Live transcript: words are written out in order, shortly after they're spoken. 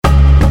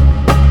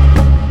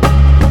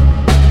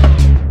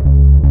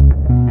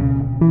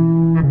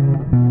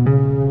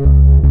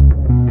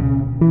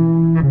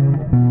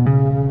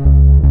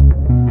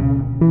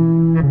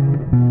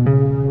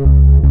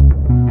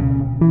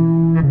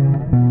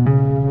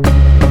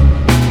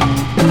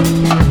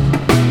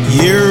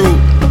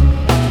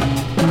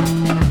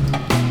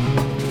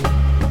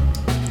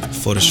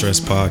For the Stress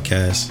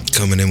Podcast.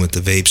 Coming in with the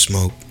vape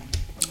smoke.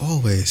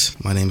 Always.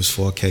 My name is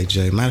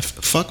 4KJ.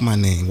 Fuck my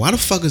name. Why the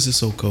fuck is it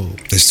so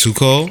cold? It's too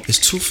cold? It's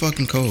too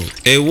fucking cold.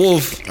 Hey,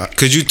 Wolf,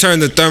 could you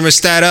turn the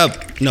thermostat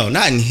up? No,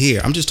 not in here.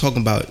 I'm just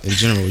talking about in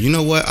general. You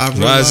know what I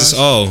realized? Why is this?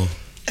 Oh.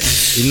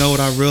 You know what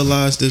I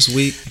realized this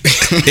week?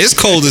 It's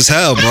cold as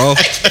hell, bro.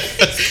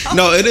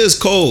 No, it is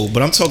cold,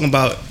 but I'm talking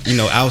about,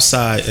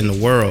 outside in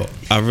the world.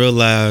 I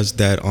realized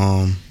that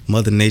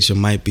Mother Nature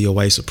might be a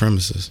white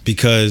supremacist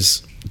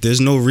because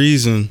there's no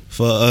reason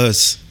for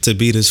us to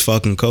be this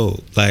fucking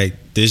cold. Like,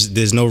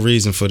 there's no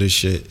reason for this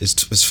shit.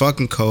 It's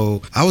fucking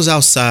cold. I was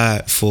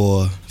outside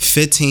for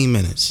 15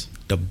 minutes.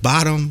 The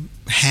bottom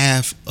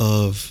half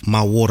of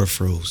my water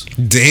froze.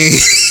 Dang.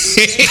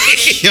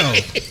 Yo,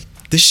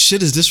 this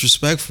shit is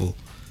disrespectful.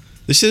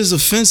 This shit is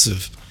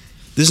offensive.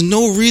 There's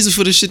no reason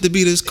for this shit to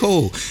be this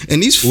cold.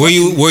 And these were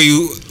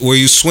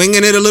you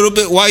swinging it a little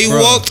bit while you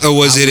walked, or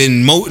was it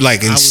in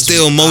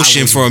still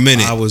motion for a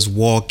minute? I was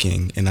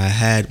walking and I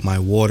had my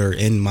water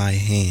in my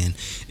hand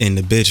and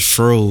the bitch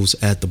froze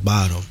at the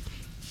bottom.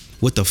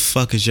 What the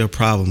fuck is your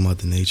problem,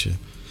 Mother Nature?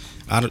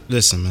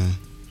 Listen, man.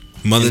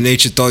 Mother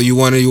Nature thought you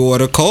wanted your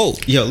water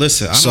cold. Yo,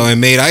 listen. So it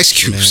made ice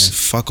cubes. Man,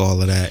 fuck all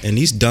of that. And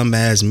these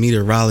dumbass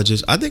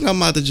meteorologists, I think I'm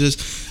about to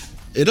just...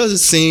 It doesn't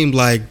seem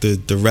like the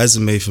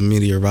resume for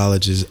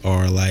meteorologists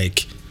are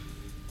like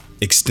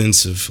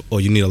extensive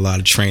or you need a lot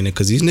of training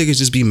because these niggas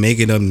just be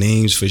making up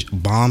names for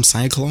bomb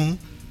cyclone.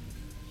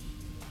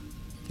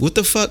 What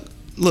the fuck?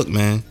 Look,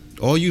 man,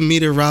 all you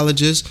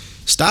meteorologists,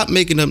 stop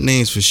making up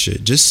names for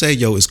shit. Just say,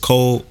 yo, it's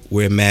cold,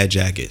 wear mad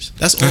jackets.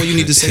 That's all you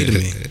need to say to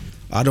me.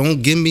 I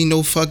don't give me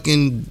no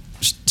fucking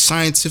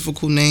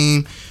scientific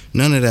name,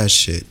 none of that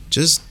shit.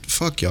 Just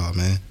fuck y'all,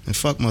 man, and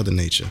fuck Mother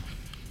Nature.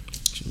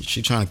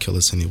 She trying to kill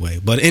us anyway.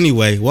 But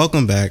anyway,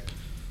 welcome back.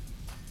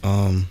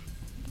 I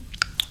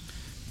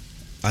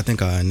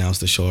think I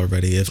announced the show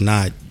already. If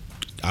not,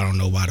 I don't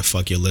know why the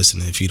fuck you're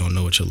listening if you don't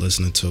know what you're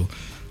listening to.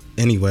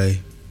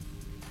 Anyway,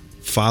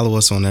 follow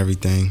us on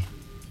everything.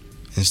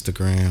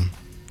 Instagram,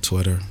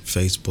 Twitter,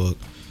 Facebook.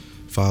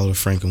 Follow the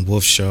Frank and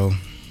Wolf Show.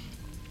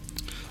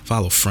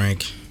 Follow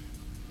Frank.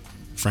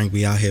 Frank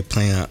be out here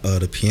playing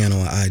the piano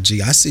on IG.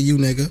 I see you,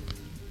 nigga.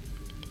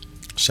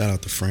 Shout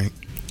out to Frank.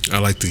 I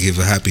like to give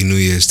a happy New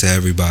Year's to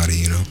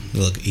everybody,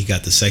 Look, he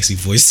got the sexy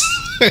voice.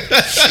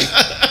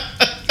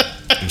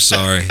 I'm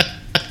sorry.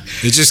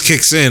 It just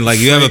kicks in. Like,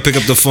 you ever pick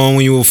up the phone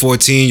when you were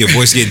 14, your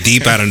voice get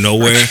deep out of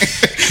nowhere?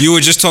 You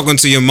were just talking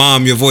to your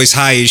mom, your voice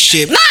high as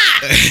shit.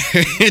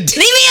 Leave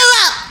me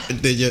alone.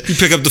 You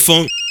pick up the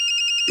phone.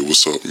 Hey,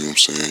 what's up? You know what I'm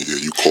saying? Yeah,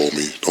 you call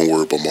me. Don't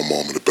worry about my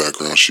mom in the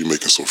background. She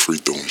making some free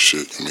throw and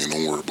shit.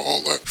 Don't worry about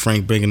all that.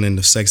 Frank bringing in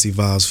the sexy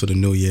vibes for the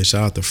new year.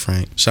 Shout out to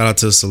Frank. Shout out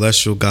to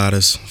Celestial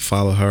Goddess.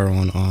 Follow her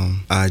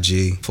on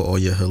IG for all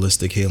your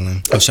holistic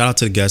healing. Shout out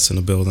to the guests in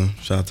the building.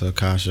 Shout out to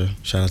Akasha.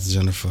 Shout out to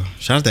Jennifer.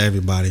 Shout out to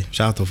everybody.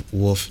 Shout out to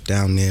Wolf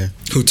down there.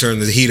 Who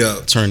turned the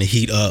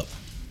heat up.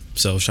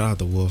 So shout out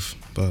to Wolf.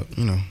 But,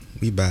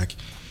 we back.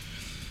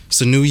 It's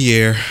a new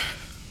year.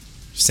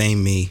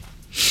 Same me.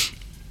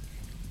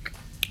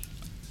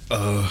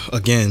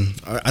 Again,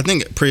 I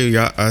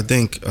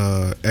think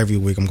every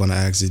week I'm gonna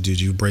ask you, did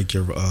you break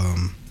your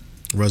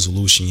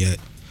resolution yet?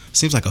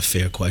 Seems like a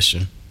fair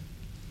question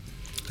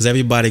because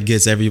everybody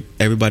gets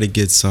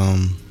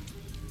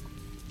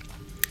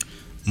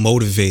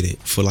motivated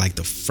for like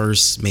the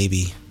first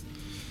maybe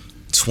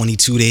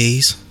 22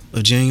 days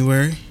of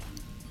January,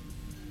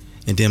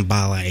 and then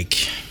by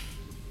like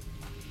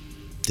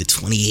the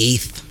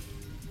 28th,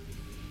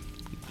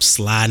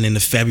 sliding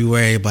into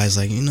February, everybody's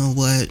like, you know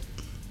what?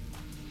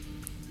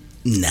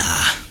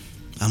 Nah,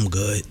 I'm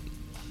good.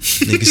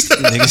 Niggas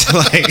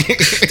like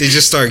they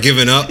just start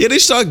giving up. Yeah, they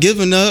start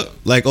giving up.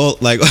 Like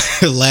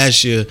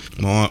last year,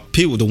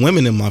 the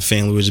women in my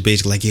family were just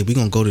basically like, yeah, we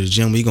gonna go to the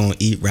gym, we gonna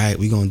eat right,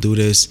 we gonna do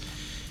this.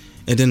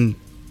 And then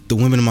the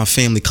women in my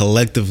family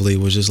collectively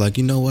was just like,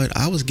 you know what?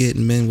 I was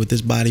getting men with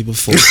this body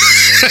before.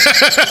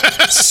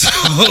 So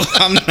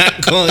I'm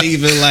not gonna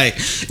even like.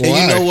 And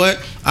you know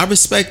what? I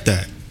respect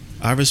that.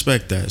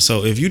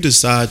 So if you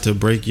decide to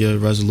break your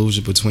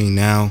resolution between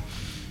now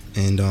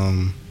and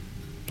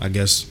I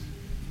guess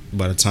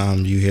by the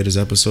time you hear this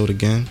episode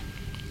again,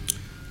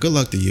 good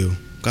luck to you.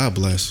 God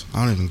bless.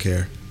 I don't even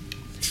care.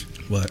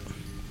 But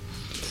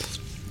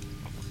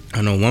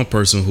I know one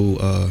person who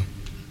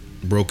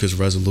broke his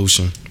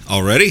resolution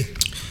already.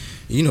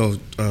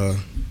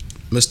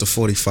 Mr.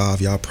 45,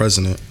 y'all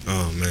president.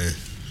 Oh man,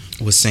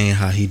 was saying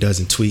how he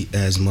doesn't tweet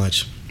as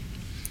much.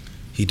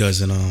 He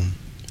doesn't.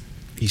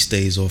 He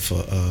stays off.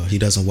 He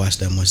doesn't watch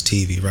that much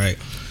TV, right?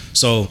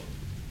 So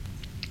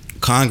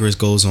Congress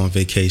goes on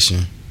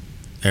vacation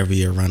every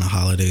year around the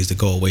holidays to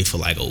go away for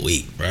like a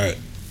week, right?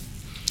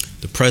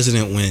 The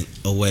president went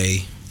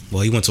away.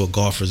 Well, he went to a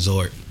golf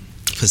resort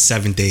for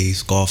 7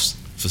 days, golfs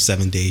for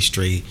 7 days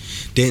straight.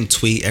 Didn't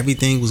tweet.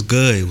 Everything was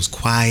good. It was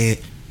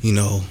quiet.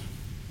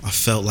 I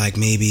felt like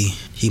maybe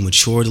he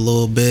matured a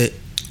little bit.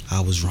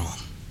 I was wrong.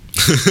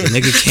 The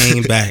nigga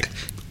came back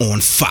on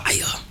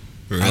fire.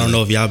 Really? I don't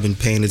know if y'all been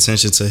paying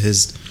attention to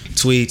his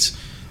tweets,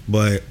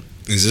 but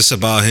Is this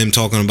about him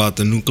talking about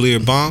the nuclear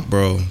bomb?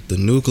 Bro, the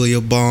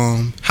nuclear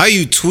bomb. How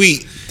you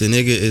tweet? The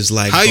nigga is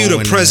like, how you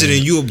the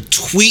president? You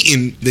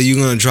tweeting that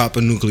you're gonna drop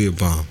a nuclear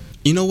bomb?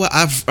 You know what?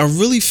 I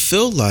really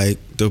feel like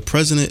the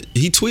president,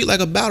 he tweet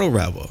like a battle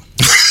rapper.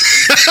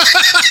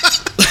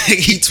 Like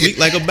he tweet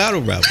like a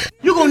battle rapper.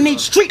 You're gonna need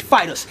Street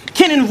Fighters,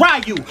 Ken and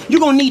Ryu. You're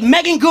gonna need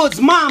Megan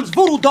Good's mom's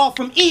voodoo doll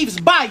from Eve's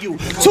Bayou.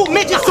 2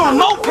 midgets on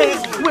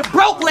mopeds with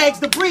broke legs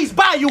to breeze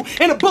by you.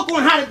 And a book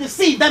on how to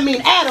deceive. That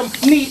mean Adam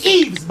need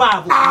Eve's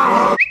Bible.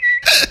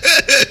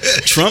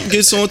 Trump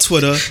gets on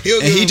Twitter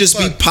and he just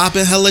be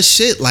popping hella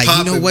shit. Like,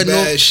 you know what?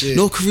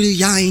 No, Korea,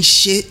 y'all ain't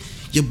shit.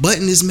 Your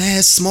button is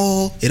mad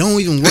small. It don't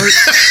even work.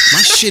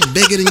 My shit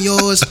bigger than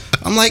yours.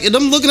 I'm like, and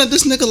I'm looking at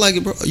this nigga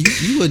like, bro,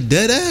 you a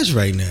dead ass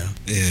right now.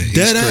 Yeah, he's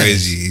dead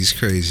crazy. Ass. He's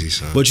crazy,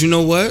 son. But you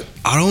know what?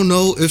 I don't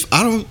know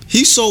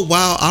he's so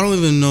wild, I don't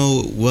even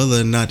know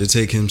whether or not to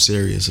take him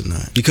serious or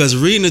not. Because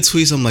reading the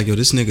tweets, I'm like, yo,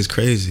 this nigga's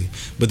crazy.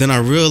 But then I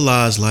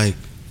realized, like,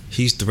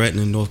 he's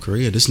threatening North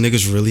Korea. This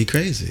nigga's really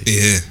crazy.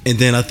 Yeah. And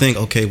then I think,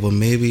 okay, well,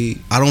 maybe,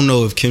 I don't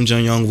know if Kim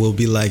Jong-un will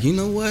be like, you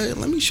know what?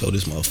 Let me show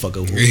this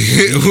motherfucker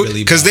who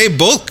really because they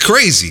both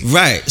crazy.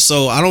 Right.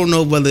 So I don't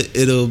know whether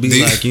it'll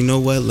be like, you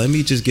know what? Let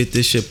me just get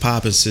this shit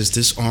popping since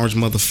this orange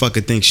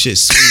motherfucker thinks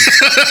shit's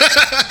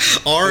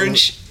sweet.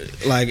 Orange?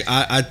 Like,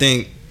 I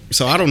think,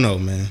 so I don't know,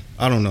 man.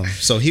 I don't know.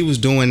 So he was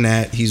doing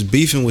that. He's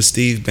beefing with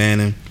Steve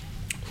Bannon,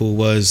 who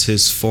was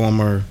his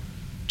former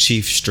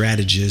chief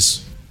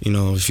strategist. You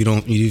know, if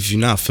you're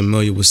not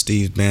familiar with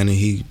Steve Bannon,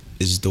 he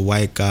is the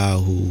white guy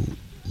who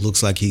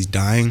looks like he's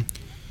dying.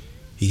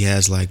 He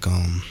has like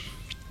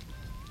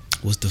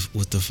what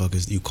the fuck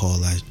is you call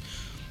that?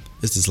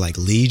 This is like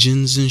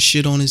legions and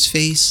shit on his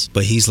face.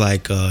 But he's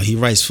like he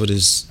writes for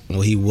this.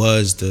 Well, he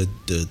was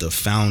the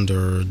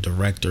founder,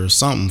 director, or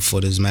something for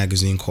this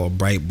magazine called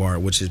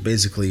Breitbart, which is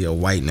basically a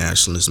white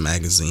nationalist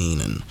magazine.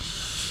 And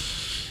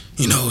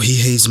you know, he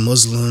hates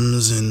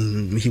Muslims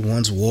and he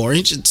wants war.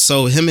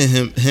 So him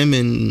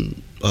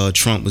and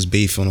Trump was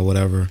beefing or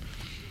whatever.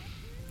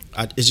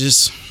 It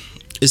just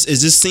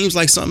seems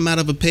like something out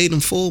of a Paid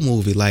in Full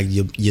movie. Like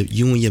you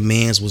and your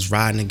mans was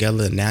riding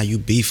together, and now you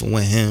beefing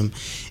with him,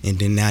 and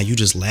then now you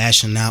just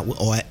lashing out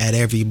at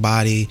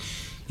everybody.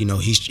 You know,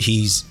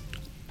 he's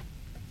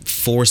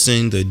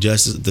forcing the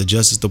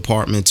Justice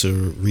Department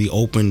to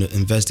reopen the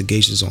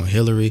investigations on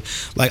Hillary.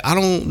 Like, I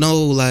don't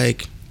know,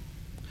 like.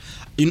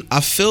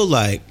 I feel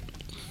like,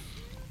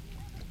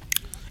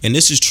 and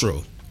this is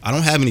true, I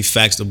don't have any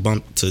facts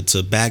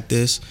to back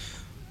this,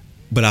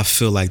 but I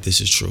feel like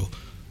this is true.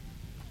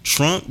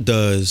 Trump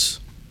does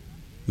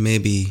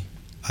maybe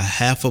a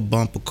half a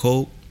bump of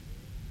Coke,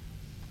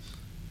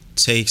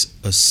 takes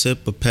a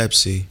sip of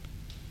Pepsi,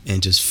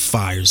 and just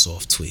fires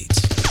off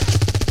tweets.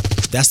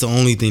 That's the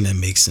only thing that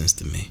makes sense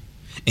to me.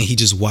 And he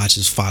just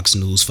watches Fox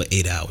News for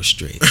 8 hours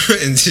straight.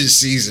 And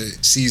just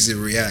sees it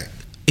react.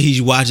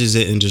 He watches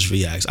it and just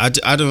reacts.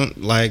 I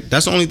don't, like,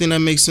 that's the only thing that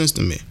makes sense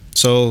to me.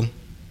 So,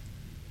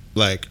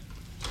 like,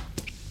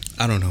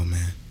 I don't know,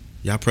 man.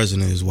 Y'all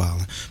president is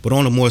wilding. But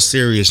on a more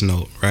serious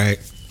note, right?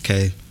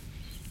 Okay,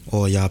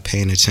 all y'all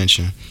paying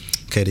attention.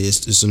 Okay,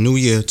 it's a new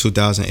year,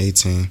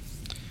 2018,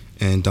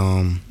 and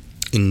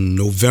in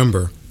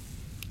November,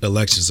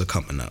 elections are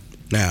coming up.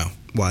 Now,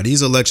 why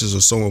these elections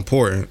are so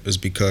important is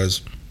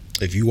because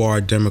if you are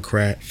a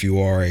Democrat, if you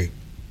are a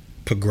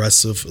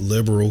progressive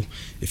liberal,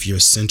 if you're a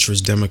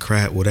centrist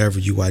Democrat, whatever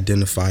you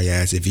identify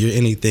as, if you're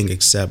anything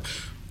except,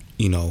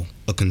 you know,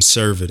 a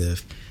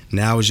conservative,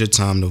 now is your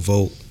time to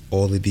vote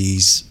all of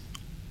these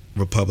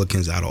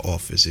Republicans out of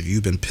office. If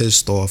you've been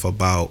pissed off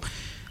about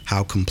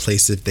how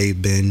complacent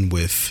they've been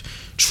with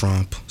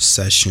Trump,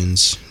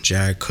 Sessions,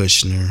 Jared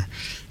Kushner,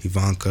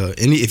 Ivanka,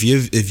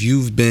 if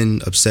you've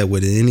been upset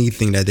with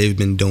anything that they've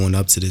been doing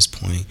up to this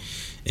point,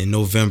 in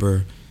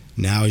November,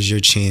 now is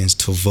your chance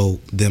to vote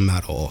them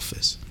out of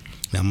office.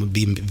 Now, I'm going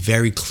to be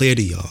very clear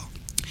to y'all.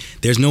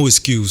 There's no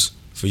excuse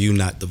for you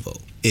not to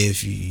vote.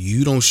 If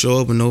you don't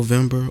show up in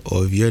November,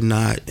 or if you're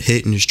not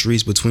hitting the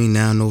streets between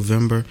now and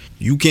November,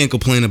 you can't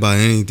complain about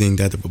anything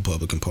that the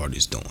Republican Party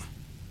is doing.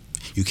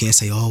 You can't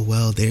say, oh,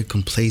 well, they're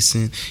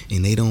complacent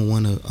and they don't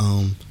want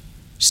to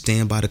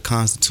stand by the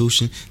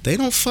Constitution. They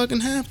don't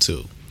fucking have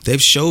to.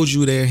 They've showed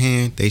you their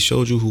hand. They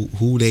showed you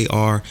who they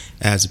are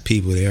as a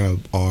people. They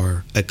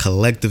are a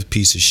collective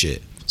piece of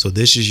shit. So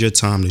this is your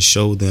time to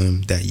show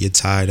them that you're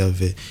tired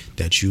of it,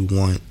 that you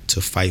want to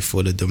fight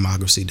for the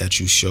democracy that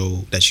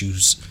you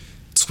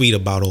tweet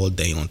about all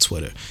day on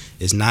Twitter.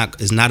 It's not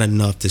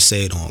enough to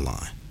say it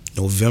online.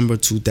 November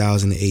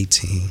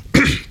 2018,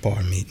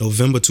 pardon me,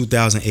 November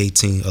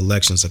 2018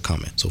 elections are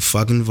coming. So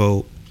fucking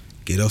vote,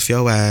 get off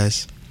your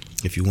ass.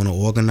 If you want to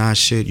organize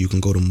shit, you can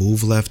go to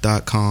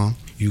moveleft.com.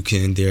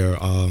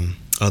 There are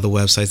other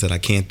websites that I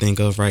can't think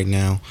of right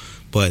now.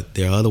 But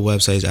there are other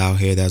websites out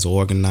here that's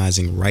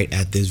organizing right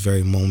at this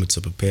very moment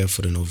to prepare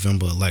for the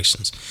November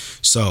elections.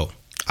 So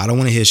I don't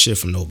want to hear shit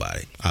from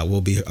nobody. I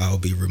will be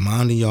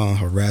reminding y'all,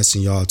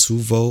 harassing y'all to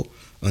vote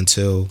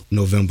until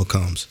November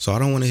comes. So I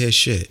don't want to hear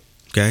shit.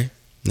 Okay?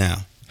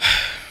 Now,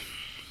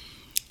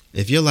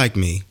 if you're like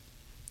me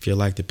if you're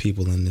like the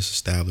people in this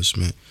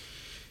establishment,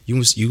 you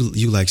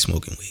like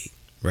smoking weed,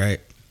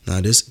 right?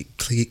 Now this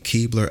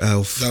Keebler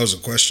Elf. That was a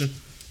question?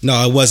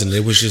 No, it wasn't.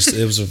 It was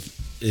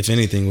if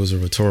anything, it was a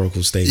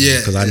rhetorical statement. Yeah,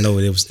 because I know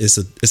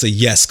it's a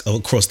yes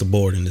across the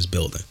board in this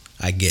building.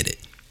 I get it.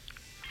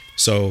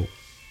 So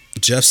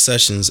Jeff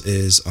Sessions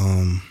is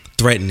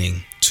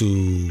threatening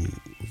to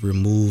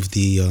remove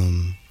the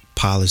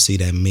policy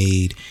that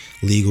made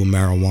legal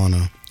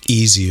marijuana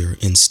easier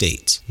in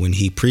states, when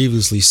he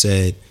previously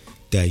said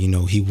that, you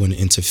know, he wouldn't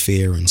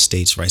interfere in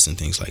states' rights and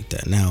things like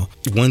that. Now,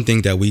 one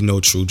thing that we know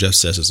true, Jeff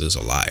Sessions is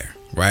a liar,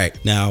 right?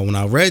 Now, when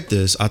I read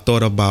this, I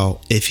thought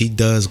about, if he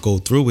does go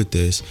through with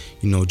this,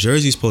 you know,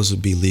 Jersey's supposed to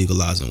be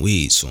legalizing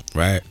weed soon,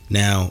 right?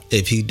 Now,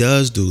 if he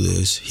does do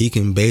this, he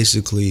can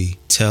basically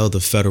tell the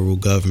federal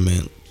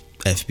government,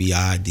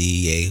 FBI,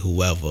 DEA,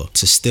 whoever,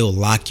 to still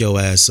lock your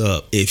ass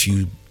up if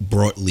you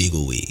brought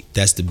legal weed.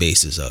 That's the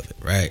basis of it,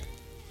 right?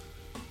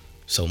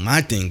 So my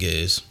thing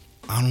is,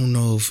 I don't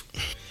know if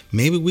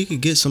maybe we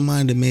could get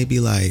somebody to maybe,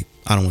 like,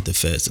 I don't want the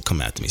feds to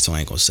come after me, so I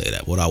ain't gonna say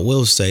that. What I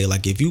will say,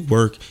 like, if you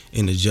work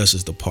in the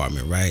Justice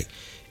Department, right,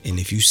 and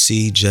if you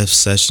see Jeff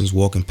Sessions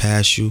walking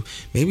past you,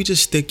 maybe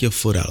just stick your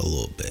foot out a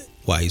little bit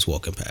while he's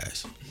walking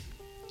past.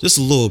 Just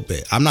a little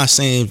bit. I'm not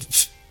saying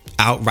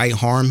outright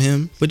harm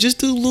him, but just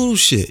do little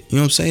shit. You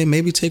know what I'm saying?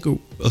 Maybe take a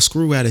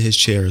screw out of his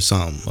chair or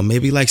something, or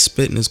maybe like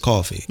spit in his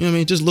coffee. You know what I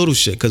mean? Just little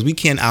shit, because we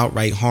can't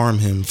outright harm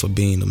him for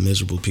being a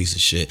miserable piece of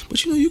shit.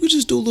 But you know, you could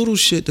just do little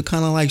shit to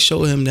kind of like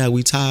show him that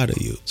we tired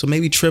of you. So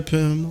maybe trip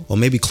him, or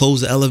maybe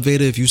close the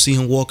elevator if you see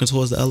him walking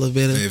towards the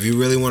elevator. If you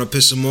really want to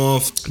piss him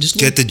off, just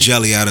get the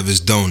jelly out of his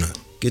donut.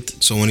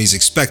 So when he's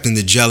expecting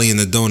the jelly in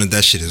the donut,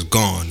 that shit is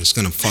gone. It's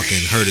gonna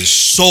fucking hurt his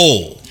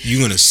soul.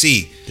 You're gonna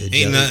see.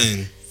 Ain't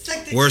nothing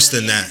worse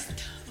than that.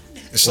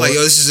 It's like,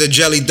 yo, this is a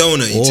jelly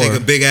donut. You take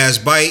a big ass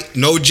bite,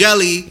 no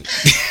jelly.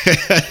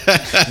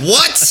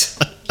 What?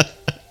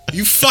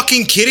 You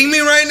fucking kidding me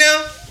right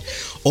now?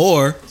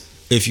 Or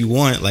if you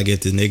want, like, if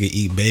the nigga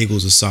eat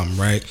bagels or something,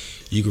 right,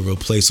 you could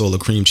replace all the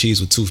cream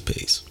cheese with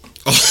toothpaste.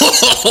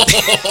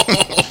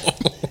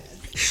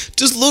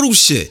 Just little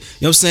shit. You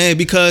know what I'm saying?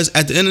 Because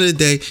at the end of the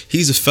day,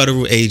 he's a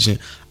federal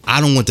agent. I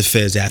don't want the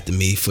feds after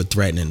me for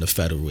threatening the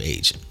federal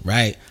agent,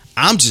 right?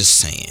 I'm just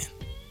saying,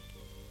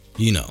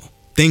 you know,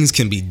 things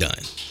can be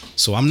done.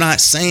 So I'm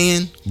not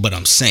saying, but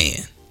I'm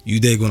saying. You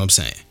dig what I'm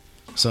saying?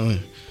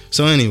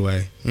 So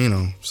anyway, you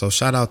know, so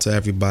shout out to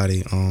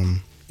everybody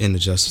in the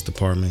Justice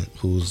Department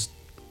who's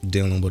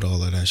dealing with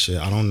all of that shit.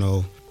 I don't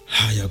know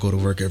how y'all go to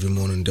work every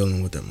morning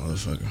dealing with that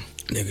motherfucker.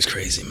 Nigga's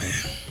crazy, man.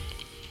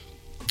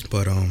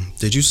 But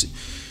did you see?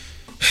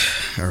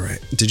 All right,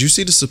 did you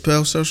see the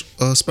Chappelle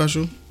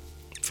special,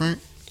 Frank?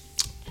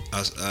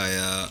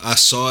 I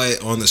saw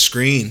it on the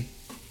screen,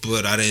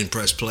 but I didn't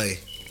press play.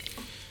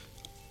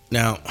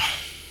 Now,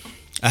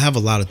 I have a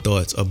lot of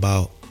thoughts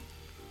about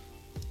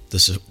the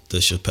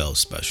Chappelle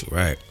special,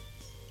 right?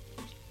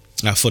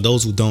 Now, for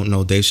those who don't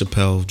know, Dave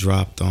Chappelle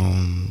dropped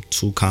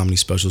 2 comedy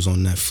specials on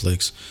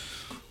Netflix.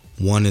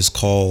 One is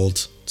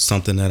called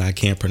something that I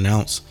can't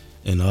pronounce,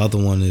 and the other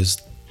one is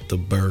The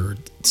Bird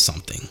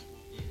something.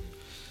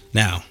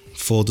 Now,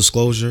 full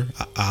disclosure,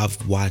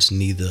 I've watched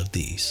neither of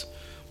these.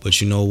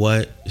 But you know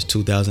what? It's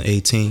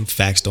 2018.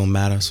 Facts don't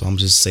matter, so I'm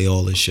just say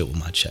all this shit with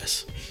my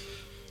chest.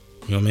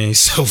 You know what I mean?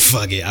 So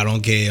fuck it. I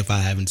don't care if I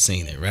haven't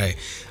seen it, right?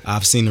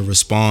 I've seen a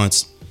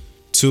response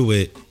to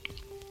it,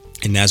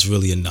 and that's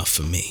really enough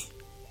for me.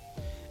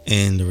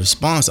 And the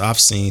response I've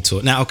seen to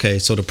it. Now, okay,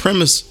 so the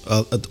premise,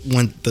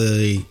 when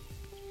the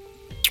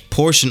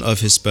portion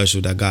of his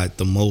special that got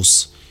the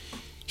most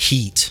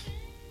heat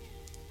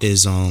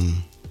is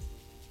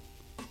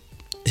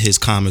his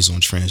comments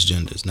on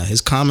transgenders. Now,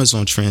 his comments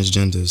on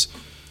transgenders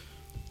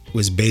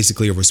was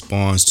basically a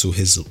response to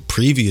his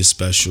previous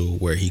special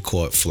where he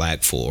caught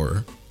flack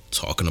for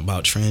talking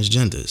about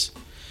transgenders.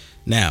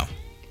 Now,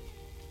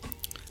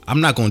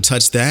 I'm not going to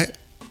touch that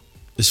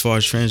as far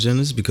as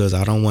transgenders because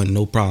I don't want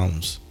no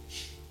problems.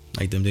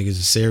 Like, them niggas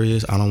are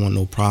serious. I don't want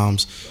no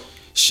problems.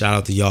 Shout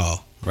out to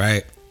y'all,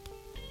 right?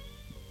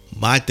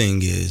 My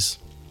thing is,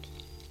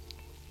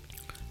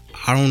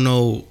 I don't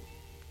know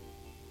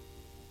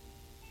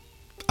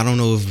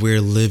if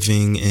we're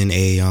living in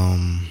a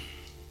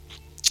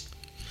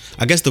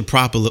I guess the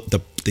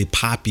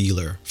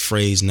popular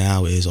phrase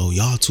now is, oh,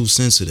 y'all too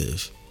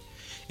sensitive.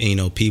 And you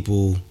know,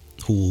 people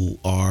who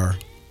are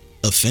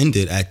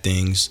offended at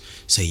things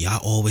say,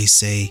 y'all always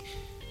say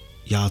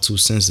y'all too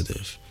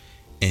sensitive.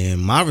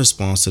 And my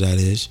response to that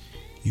is,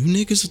 you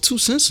niggas are too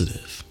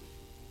sensitive.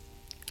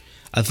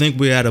 I think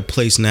we're at a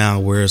place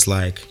now where it's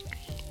like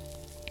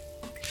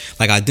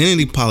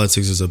identity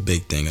politics is a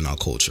big thing in our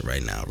culture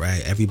right now,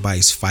 right?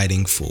 Everybody's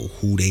fighting for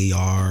who they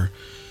are.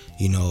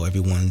 You know,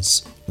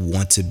 everyone's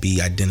want to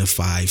be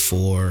identified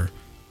for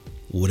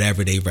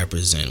whatever they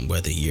represent,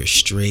 whether you're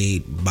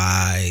straight,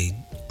 bi,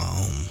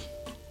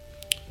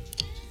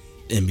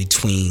 in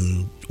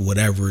between,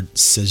 whatever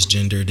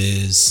cisgendered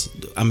is.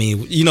 I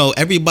mean, you know,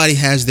 everybody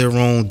has their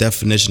own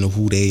definition of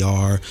who they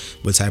are,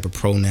 what type of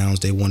pronouns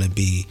they want to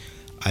be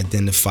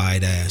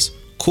identified as.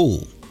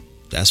 Cool.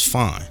 That's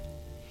fine.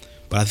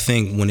 But I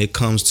think when it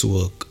comes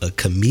to a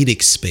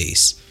comedic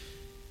space,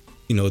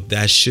 you know,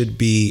 that should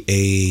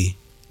be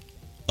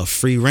a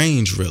free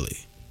range, really.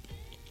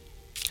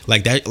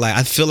 Like that, like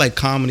I feel like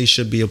comedy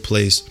should be a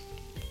place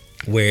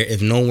where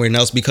if nowhere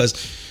else, because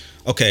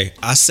okay,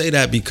 I say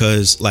that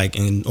because like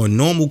in a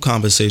normal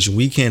conversation,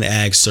 we can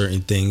ask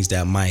certain things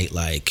that might,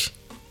 like,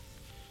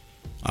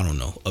 I don't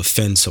know,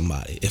 offend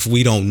somebody if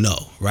we don't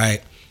know,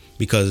 right?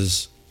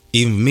 Because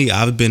even me,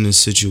 I've been in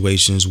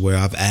situations where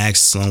I've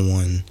asked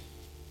someone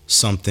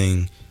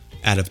something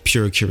out of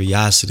pure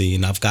curiosity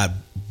and I've got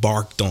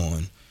barked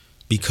on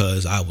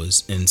because I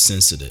was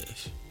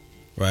insensitive,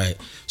 right?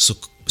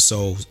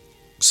 So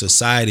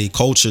society,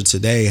 culture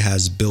today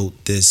has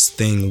built this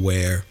thing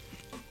where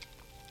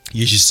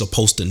you're just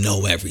supposed to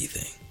know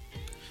everything.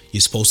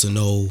 You're supposed to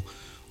know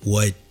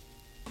what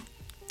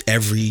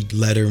every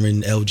letter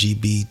in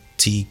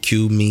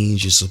LGBTQ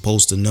means. You're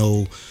supposed to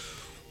know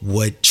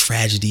what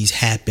tragedies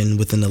happened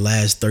within the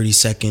last 30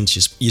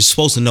 seconds. You're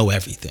supposed to know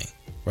everything,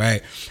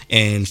 right?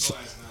 And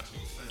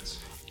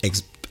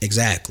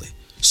exactly.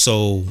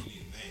 So,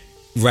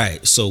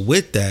 right. So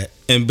with that,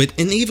 and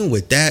even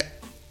with that,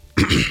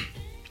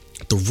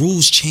 the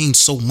rules change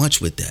so much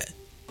with that,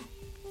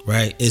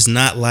 right? It's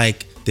not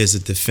like there's a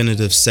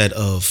definitive set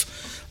of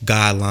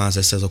guidelines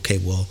that says, okay,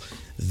 well,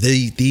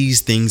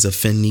 these things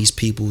offend these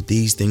people,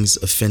 these things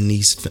offend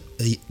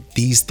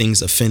these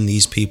things offend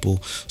these people,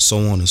 so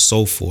on and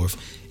so forth.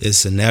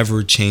 It's an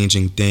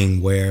ever-changing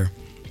thing where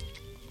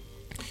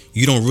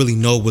you don't really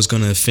know what's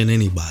going to offend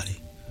anybody,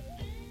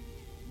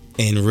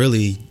 and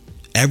really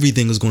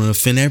everything is going to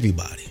offend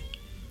everybody.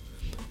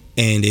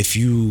 And I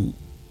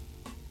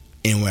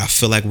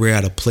feel like we're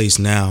at a place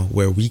now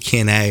where we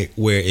can't act,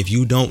 where if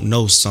you don't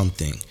know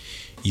something,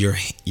 you're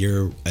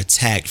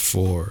attacked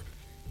for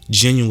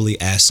genuinely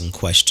asking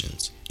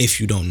questions if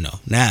you don't know.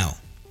 Now,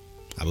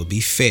 I would be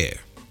fair.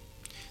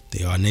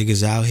 There are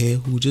niggas out here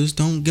who just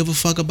don't give a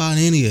fuck about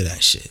any of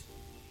that shit.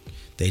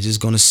 They just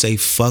gonna say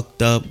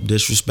fucked up,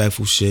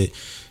 disrespectful shit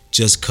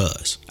just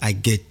cause. I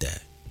get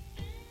that.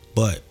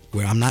 But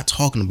where I'm not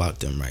talking about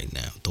them right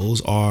now.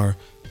 Those are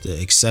the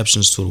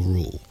exceptions to the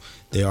rule.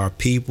 There are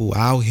people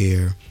out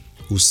here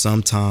who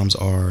sometimes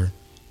are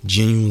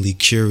genuinely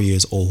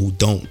curious or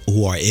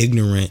who are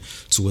ignorant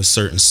to a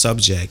certain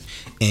subject,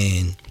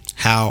 and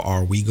how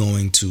are we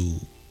going to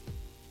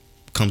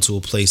come to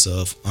a place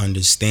of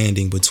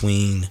understanding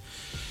between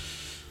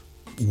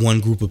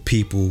one group of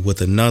people with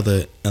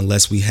another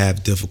unless we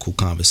have difficult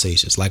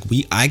conversations? Like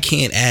I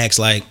can't ask,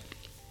 like,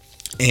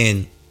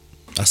 and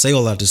I say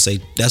all that to say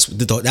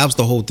that was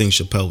the whole thing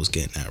Chappelle was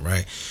getting at,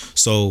 right?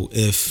 So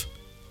if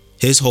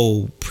his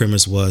whole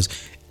premise was,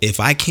 if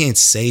I can't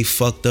say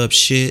fucked up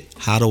shit,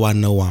 how do I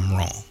know I'm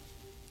wrong?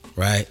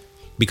 Right?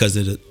 Because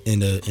in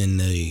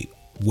the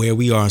where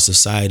we are in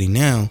society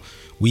now,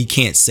 we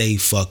can't say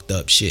fucked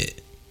up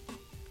shit.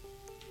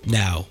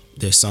 Now,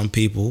 there's some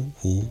people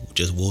who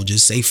will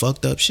just say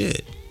fucked up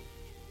shit.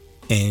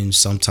 And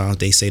sometimes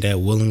they say that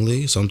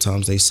willingly,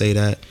 sometimes they say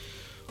that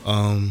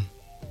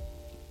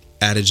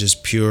out of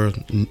just pure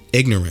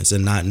ignorance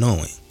and not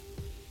knowing.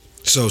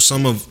 So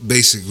some of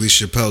basically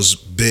Chappelle's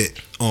bit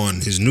on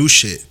his new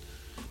shit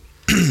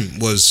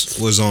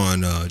was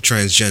on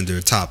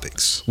transgender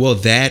topics. Well,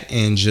 that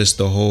and just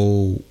the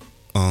whole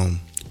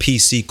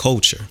PC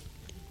culture.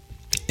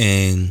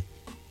 And,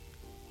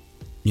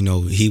 you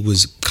know, he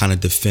was kind of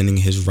defending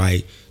his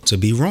right to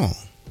be wrong.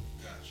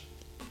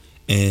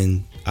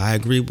 And I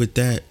agree with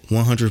that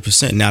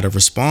 100%. Now, the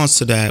response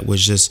to that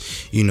was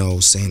just, you know,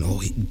 saying,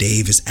 oh,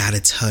 Dave is out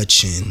of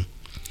touch, and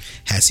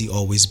has he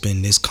always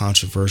been this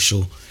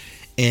controversial?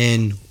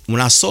 And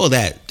when I saw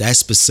that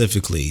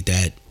specifically,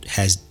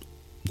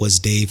 was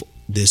Dave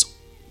this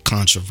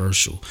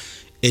controversial,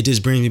 it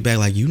just brings me back,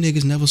 like, you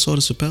niggas never saw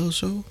the Chappelle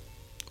Show?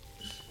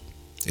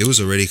 It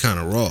was already kind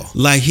of raw.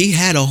 Like, he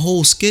had a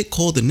whole skit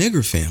called The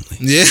Nigger Family.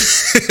 Yeah,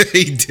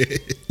 he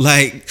did.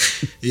 Like,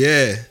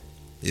 yeah.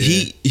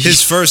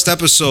 His first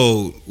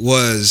episode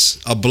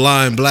was a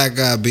blind black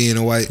guy being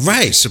a white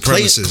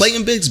supremacist.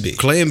 Clayton Bigsby.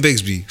 Clayton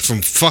Bigsby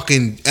from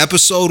fucking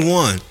episode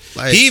 1.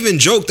 Like, he even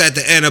joked at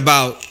the end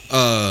about,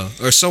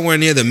 or somewhere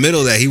near the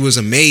middle, that he was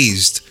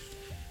amazed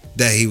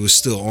that he was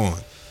still on.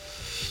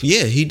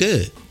 Yeah, he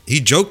did. He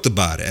joked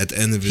about it at the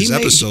end of his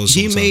episode.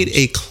 He made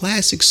a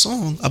classic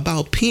song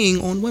about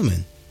peeing on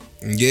women.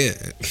 Yeah,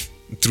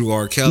 through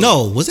R. Kelly.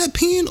 No, was that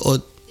peeing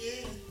or?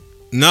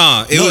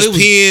 Nah, it was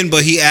peeing,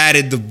 but he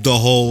added the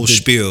whole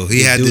spiel.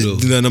 He had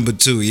the number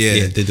 2.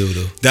 Yeah, the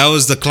doodle. That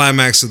was the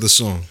climax of the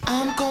song.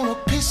 I'm gonna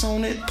piss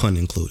on it. Pun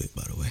included,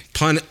 by the way.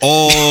 Pun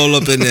all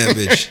up in that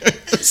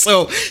bitch.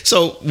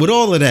 So with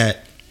all of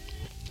that,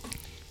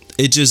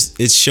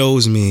 it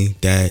shows me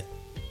that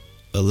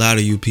a lot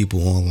of you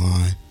people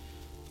online,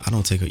 I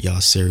don't take y'all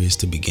serious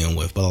to begin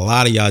with, but a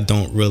lot of y'all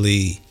don't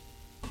really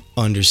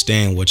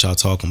understand what y'all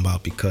talking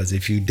about, because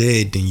if you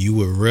did, then you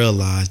would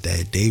realize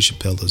that Dave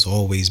Chappelle has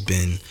always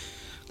been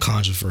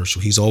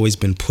controversial. He's always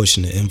been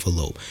pushing the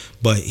envelope,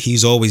 but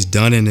he's always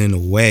done it in a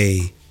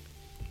way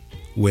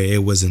where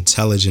it was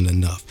intelligent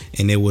enough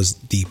and there was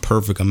the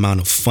perfect amount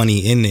of funny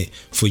in it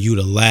for you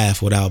to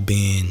laugh without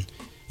being,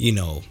 you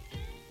know,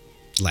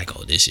 like,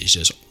 oh, this is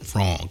just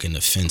wrong and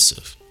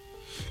offensive.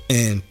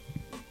 And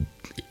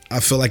I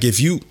feel like if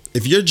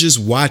you're just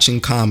watching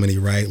comedy,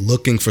 right,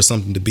 looking for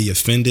something to be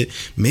offended,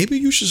 maybe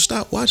you should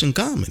stop watching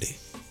comedy.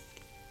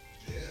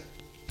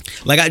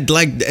 Like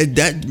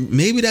that.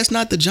 Maybe that's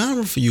not the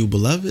genre for you,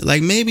 beloved.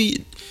 Like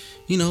maybe,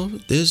 you know,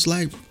 there's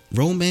like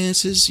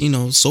romances. You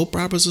know, soap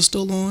operas are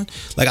still on.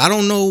 Like I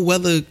don't know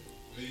whether. You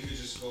could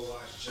just go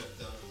watch Jeff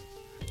Dunham.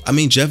 I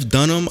mean, Jeff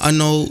Dunham. I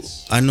know.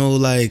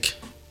 Like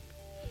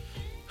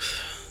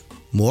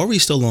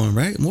Maury's still on,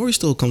 right? Maury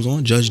still comes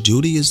on. Judge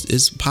Judy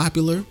is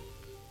popular.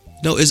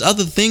 No, it's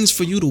other things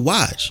for you to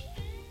watch.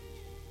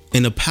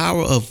 And the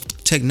power of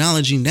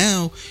technology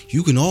now,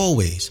 you can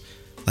always.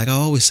 Like I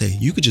always say,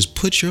 you could just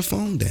put your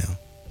phone down.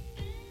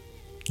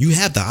 You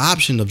have the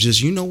option of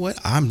just, you know what?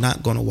 I'm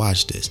not going to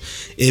watch this.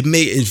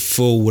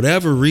 For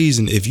whatever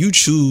reason, if you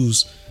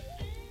choose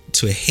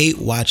to hate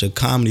watch a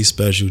comedy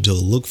special, to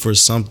look for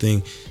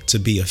something to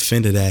be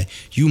offended at,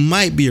 you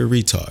might be a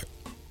retard.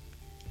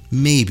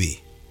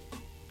 Maybe.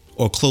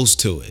 Or close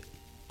to it.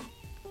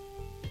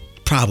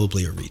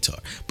 Probably a retard.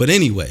 But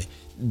anyway,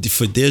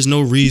 there's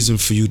no reason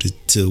for you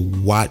to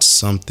watch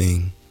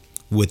something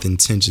with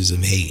intentions of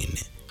hating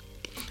it.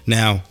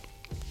 Now,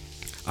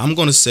 I'm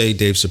going to say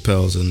Dave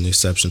Chappelle is an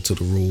exception to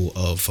the rule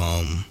of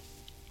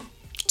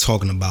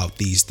talking about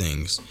these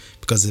things.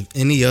 Because if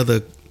any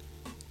other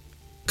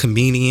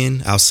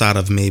comedian outside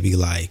of maybe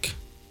like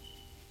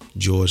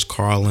George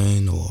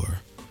Carlin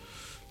or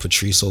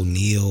Patrice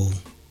O'Neal,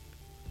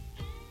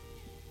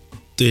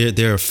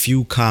 there are a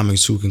few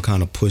comics who can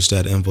kind of push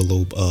that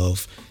envelope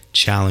of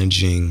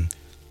challenging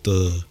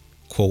the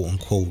quote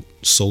unquote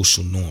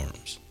social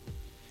norms.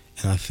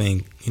 And I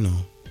think, you know,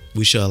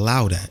 we should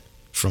allow that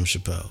from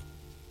Chappelle.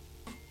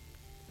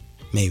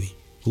 Maybe.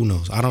 Who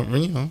knows? I don't,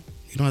 you know,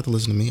 you don't have to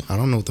listen to me. I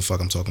don't know what the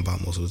fuck I'm talking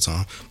about most of the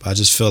time. But I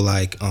just feel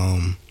like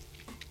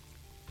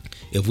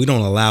if we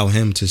don't allow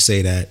him to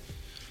say that,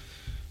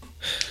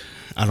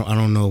 I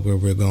don't know where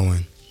we're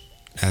going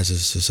as a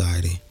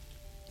society.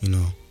 You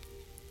know,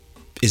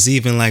 it's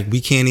even like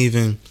we can't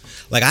even,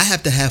 like I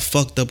have to have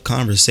fucked up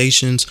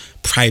conversations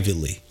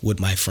privately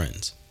with my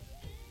friends,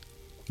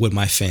 with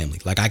my family.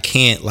 Like I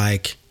can't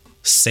like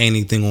say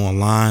anything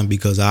online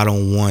because I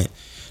don't want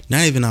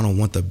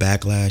the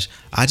backlash.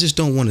 I just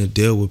don't want to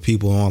deal with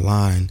people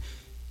online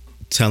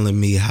telling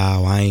me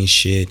how I ain't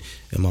shit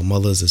and my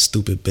mother's a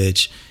stupid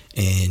bitch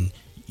and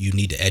you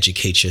need to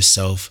educate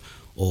yourself,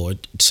 or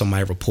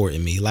somebody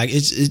reporting me. Like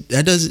it's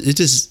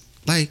just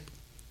like,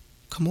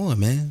 come on,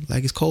 man.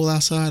 Like it's cold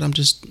outside. I'm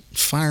just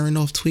firing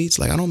off tweets.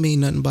 Like I don't mean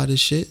nothing by this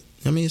shit.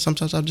 I mean,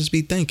 sometimes I'll just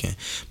be thinking.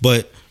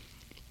 But,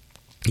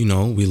 you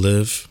know, we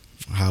live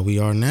how we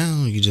are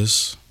now. You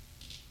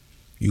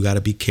got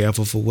to be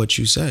careful for what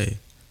you say.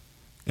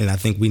 And I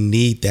think we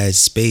need that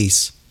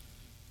space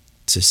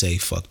to say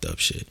fucked up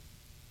shit.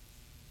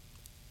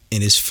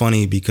 And it's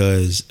funny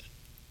because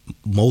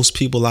most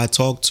people I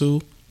talk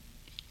to,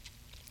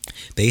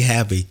 they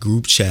have a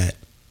group chat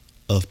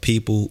of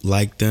people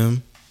like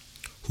them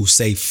who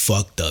say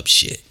fucked up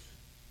shit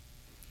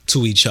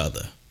to each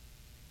other.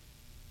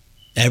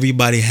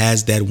 Everybody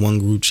has that one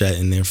group chat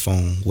in their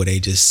phone where they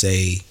just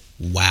say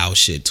wow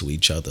shit to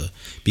each other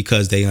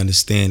because they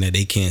understand that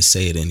they can't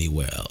say it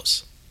anywhere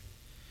else.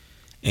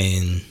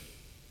 And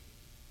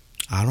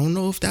I don't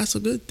know if that's a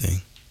good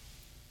thing.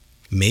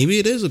 Maybe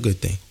it is a good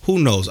thing. Who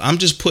knows? I'm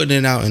just putting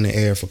it out in the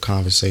air for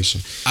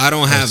conversation. I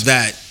don't have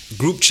that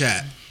group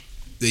chat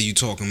that you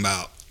talking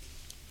about.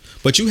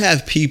 But you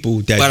have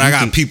people that. But I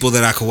got people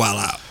that I can wild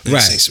out and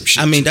say some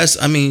shit. I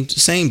mean,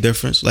 same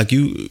difference. Like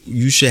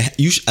you should.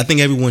 I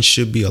think everyone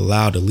should be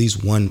allowed at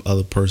least one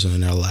other person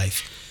in their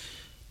life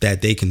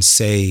that they can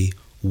say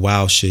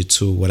wild shit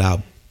to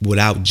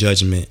without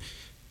judgment,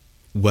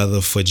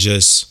 whether for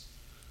just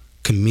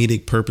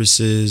comedic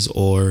purposes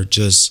or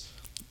just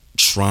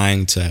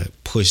trying to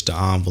push the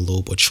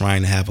envelope or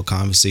trying to have a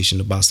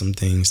conversation about some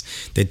things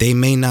that they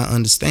may not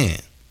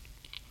understand.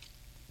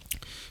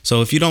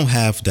 So if you don't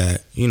have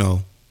that, you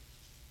know,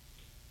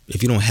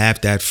 if you don't have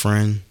that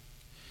friend,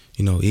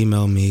 you know,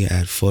 email me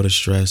at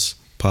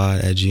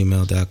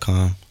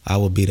forthestresspod@gmail.com. I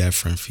will be that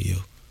friend for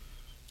you.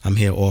 I'm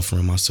here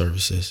offering my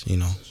services, you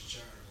know.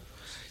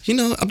 You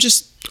know,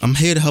 I'm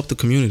here to help the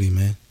community,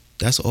 man.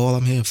 That's all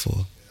I'm here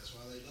for. That's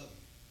why they love me.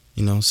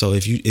 You know, so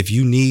if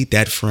you need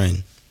that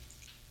friend,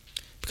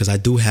 because I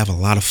do have a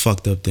lot of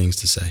fucked up things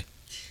to say.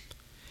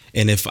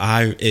 And if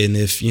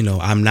you know,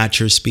 I'm not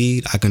your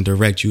speed, I can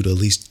direct you to at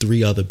least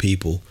 3 other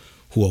people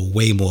who are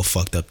way more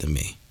fucked up than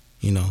me.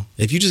 You know,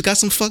 if you just got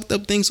some fucked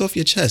up things off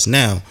your chest,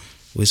 now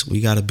we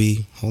gotta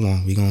be. Hold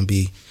on, we gonna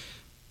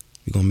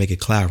make it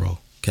claro,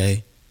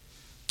 okay?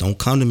 Don't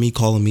come to me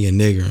calling me a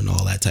nigger and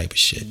all that type of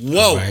shit.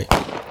 Whoa, right?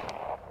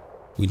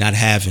 We not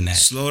having that.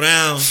 Slow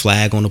down.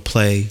 Flag on the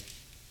play. You know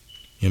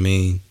what I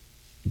mean?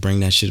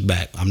 bring that shit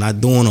back. I'm not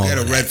doing all of that.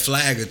 Got a red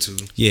flag or two.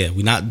 Yeah,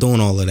 we're not doing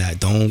all of that.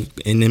 Don't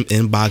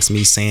inbox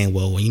me saying,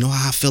 well, you know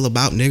how I feel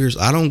about niggers.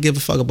 I don't give a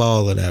fuck about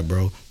all of that,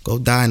 bro. Go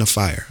die in the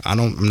fire.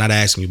 I'm not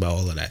asking you about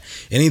all of that.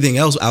 Anything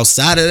else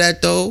outside of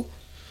that, though,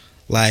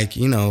 like,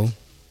 you know,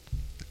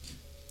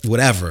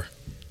 whatever,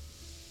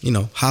 you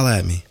know, holla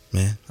at me,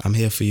 man. I'm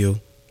here for you.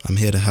 I'm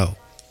here to help.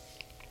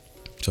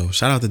 So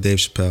shout out to Dave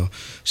Chappelle.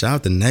 Shout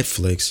out to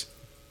Netflix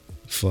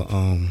for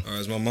or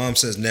as my mom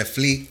says,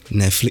 Netflix.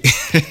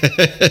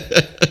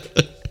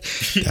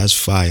 That's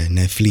fire.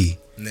 Netflix.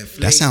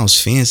 That sounds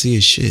fancy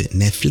as shit.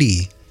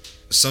 Netflix.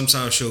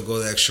 Sometimes she'll go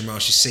the extra mile.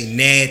 She say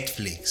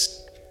Netflix.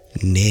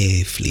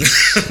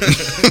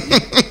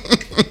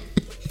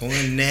 On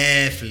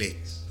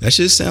Netflix. That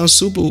shit sounds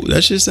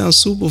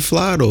super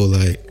fly though.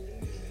 Like,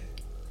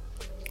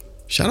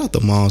 shout out to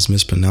moms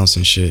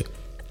mispronouncing shit.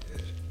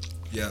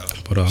 Yeah,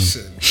 but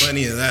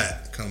plenty of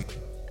that. Come.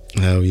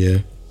 Hell yeah.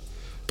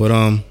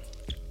 But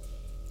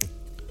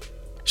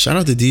shout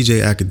out to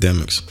DJ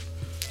Academics.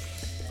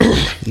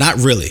 Not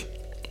really.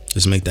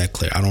 Just make that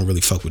clear. I don't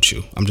really fuck with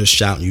you. I'm just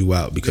shouting you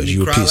out because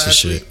you a piece of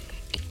shit.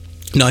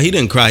 No, he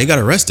didn't cry. He got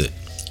arrested.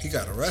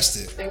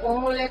 They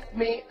won't let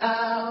me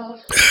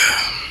out.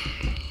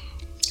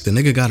 The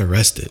nigga got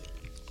arrested.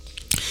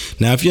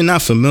 Now, if you're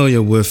not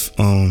familiar with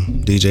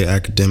DJ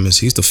Academics,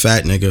 he's the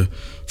fat nigga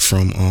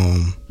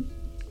from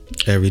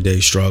Everyday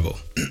Struggle.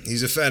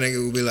 He's a fat nigga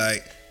who be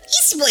like,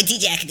 it's your boy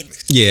DJ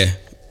Academics. Yeah,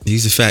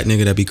 he's a fat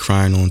nigga that be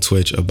crying on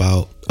Twitch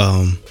about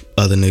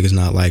other niggas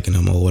not liking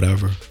him or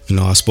whatever. You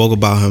know, I spoke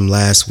about him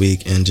last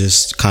week and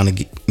just kind of,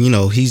 you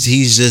know, he's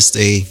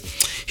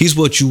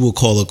what you would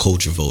call a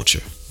culture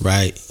vulture,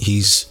 right?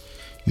 He's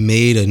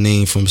made a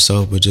name for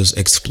himself by just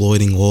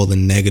exploiting all the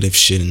negative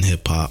shit in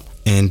hip hop.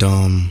 And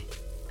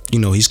you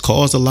know, he's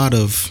caused a lot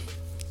of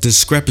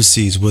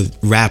discrepancies with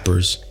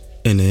rappers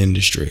in the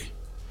industry.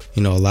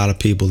 You know, a lot of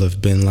people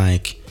have been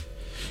like,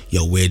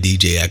 yo, where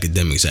DJ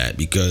Academics at?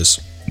 Because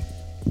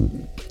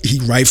he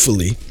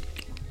rightfully,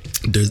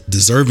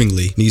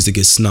 deservingly needs to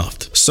get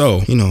snuffed.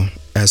 So, you know,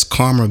 as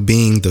Karma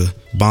being the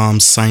bomb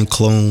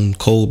cyclone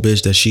cold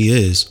bitch that she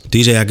is,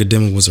 DJ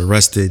Academic was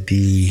arrested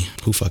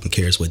who fucking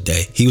cares what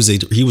day? He was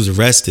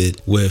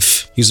arrested he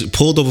was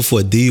pulled over for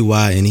a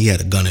DUI and he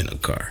had a gun in the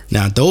car.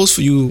 Now, those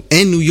for you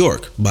in New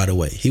York, by the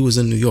way, he was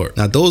in New York.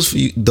 Now, those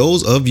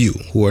of you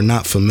who are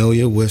not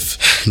familiar with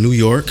New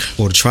York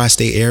or the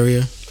tri-state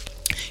area,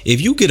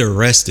 if you get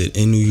arrested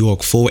in New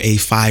York for a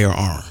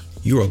firearm,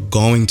 you are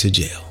going to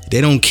jail. They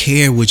don't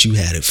care what you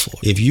had it for.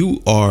 If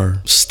you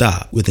are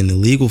stopped with an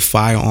illegal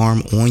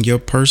firearm on your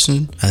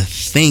person, I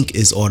think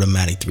it's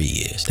automatic 3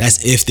 years.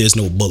 That's if there's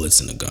no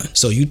bullets in the gun.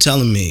 So you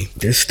telling me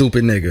this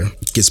stupid nigga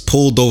gets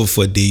pulled over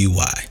for a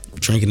DUI,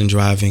 drinking and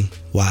driving?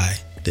 Why?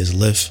 There's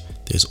Lyft,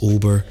 there's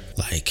Uber,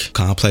 like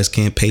Complex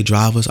can't pay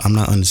drivers. I'm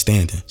not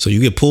understanding. So you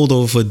get pulled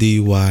over for a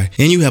DUI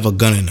and you have a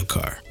gun in the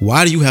car.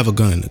 Why do you have a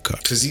gun in the car?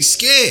 Because he's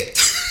scared.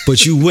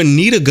 But you wouldn't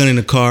need a gun in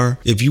the car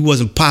if you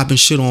wasn't popping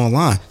shit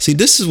online. See,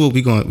 this is what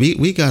we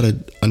gotta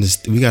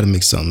understand. We gotta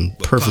make something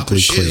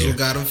perfectly clear. What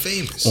got him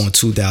famous on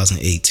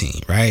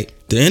 2018, right?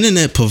 The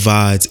internet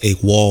provides a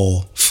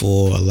wall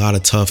for a lot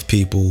of tough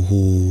people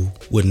who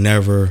would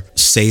never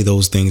say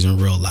those things in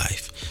real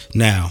life.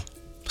 Now,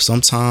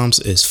 sometimes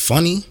it's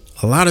funny.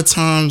 A lot of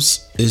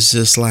times it's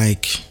just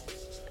like,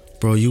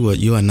 bro,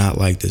 you are not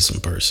like this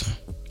in person.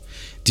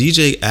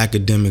 DJ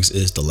Academics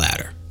is the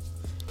latter.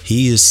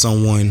 He is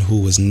someone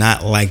who is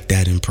not like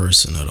that in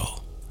person at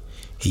all.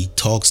 He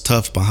talks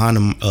tough behind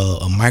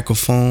a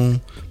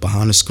microphone,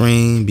 behind a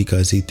screen,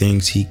 because he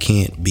thinks he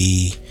can't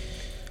be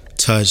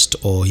touched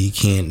or he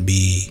can't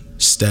be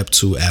stepped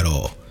to at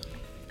all.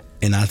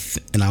 And I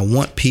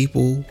want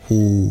people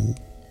who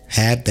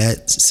have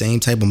that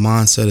same type of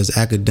mindset as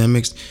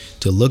Academics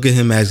to look at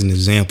him as an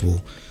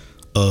example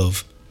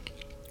of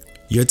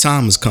your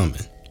time is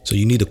coming. So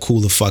you need to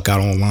cool the fuck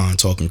out online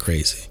talking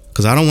crazy.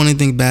 Because I don't want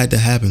anything bad to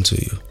happen to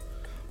you.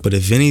 But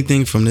if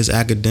anything from this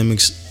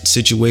Academics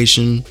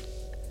situation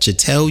should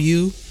tell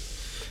you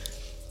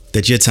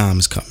that your time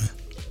is coming.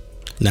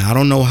 Now, I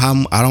don't know how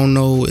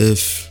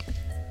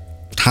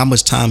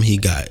much time he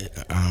got.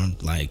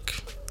 Like,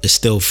 it's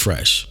still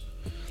fresh.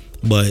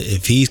 But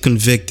if he's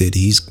convicted,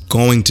 he's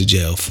going to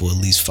jail for at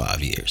least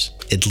 5 years.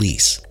 At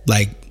least.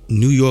 Like,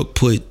 New York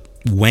put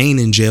Wayne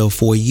in jail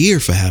for a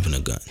year for having a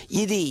gun.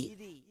 You did.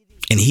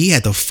 And he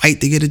had to fight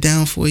to get it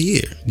down for a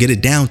year. Get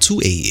it down to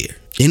a year.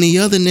 Any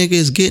other nigga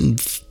is getting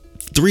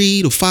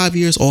 3 to 5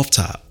 years off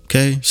top.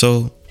 Okay?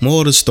 So, moral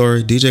of the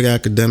story, DJ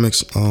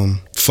Academics,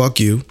 fuck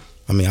you.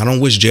 I mean, I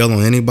don't wish jail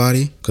on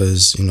anybody,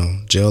 because, you know,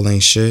 jail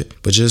ain't shit.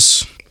 But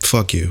just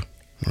fuck you.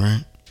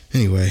 Alright?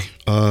 Anyway,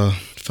 I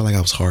feel like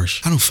I was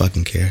harsh. I don't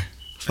fucking care.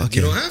 Fuck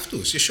him. You don't have to.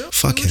 It's your show.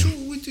 Fuck him.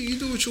 You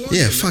do what you want.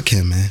 Yeah, fuck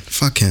him, man.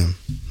 Fuck him.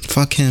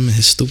 Fuck him and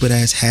his stupid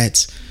ass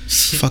hats.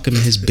 Fuck him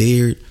and his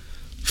beard.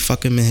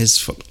 Fuck him in his...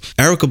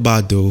 Erykah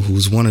Badu,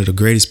 who's one of the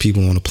greatest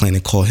people on the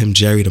planet, called him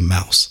Jerry the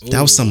Mouse.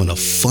 That was some of the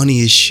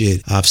funniest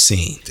shit I've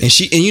seen. And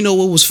you know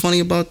what was funny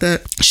about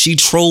that? She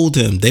trolled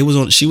him.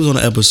 She was on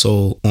an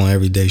episode on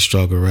Everyday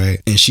Struggle,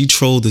 right? And she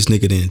trolled this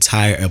nigga the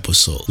entire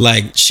episode.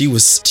 Like, she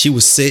would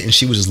sit and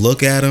she would just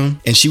look at him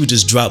and she would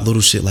just drop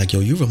little shit like, yo,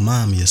 you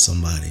remind me of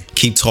somebody.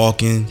 Keep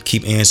talking,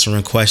 keep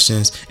answering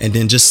questions, and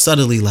then just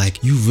subtly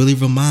like, you really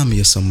remind me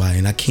of somebody,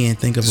 and I can't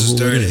think of who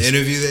it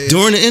is.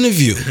 During the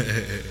interview.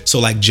 So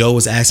like Joe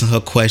was asking her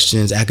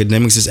questions,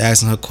 Academics is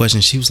asking her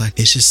questions. She was like,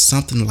 it's just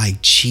something like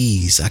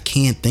cheese. I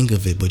can't think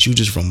of it, but you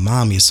just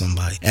remind me of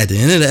somebody. At the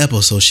end of the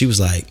episode, she was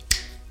like,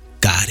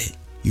 got it.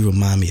 You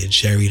remind me of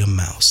Jerry the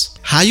Mouse.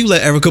 How you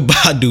let Erykah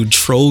Badu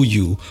troll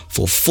you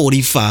for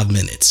 45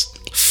 minutes?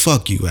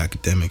 Fuck you,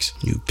 Academics.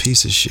 You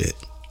piece of shit.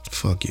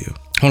 Fuck you.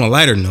 On a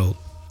lighter note,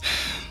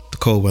 the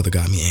cold weather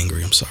got me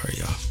angry. I'm sorry,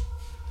 y'all.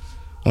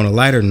 On a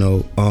lighter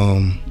note,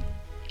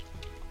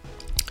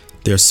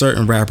 there are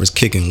certain rappers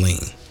kicking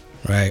lean,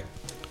 right?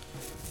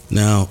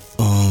 Now,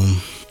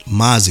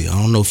 Mozzie,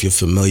 I don't know if you're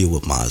familiar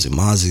with Mozzie.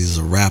 Mozzie is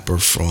a rapper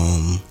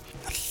from,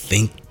 I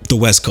think, the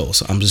West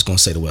Coast. I'm just gonna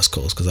say the West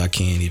Coast because I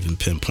can't even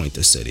pinpoint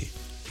the city.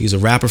 He's a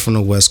rapper from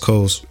the West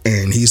Coast,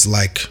 and he's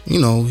like, you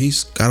know,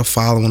 he's got a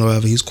following or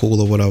whatever. He's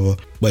cool or whatever,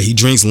 but he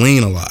drinks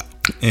lean a lot.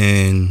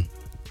 And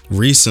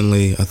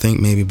recently, I think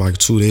maybe like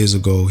 2 days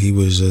ago, he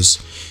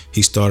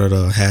started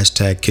a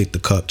hashtag Kick the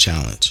Cup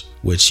challenge,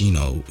 which, you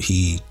know,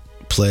 he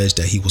pledged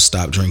that he will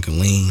stop drinking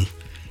lean,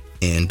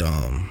 and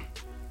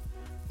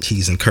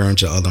he's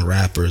encouraging other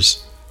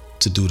rappers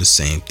to do the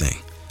same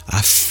thing.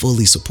 I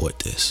fully support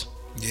this.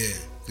 Yeah,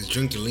 because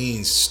drinking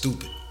lean is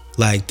stupid.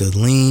 Like the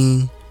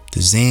lean, the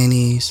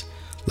Xannies,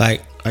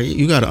 like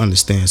you gotta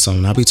understand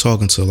something. I be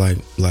talking to like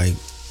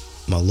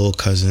my little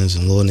cousins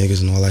and little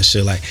niggas and all that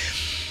shit. Like,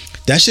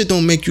 that shit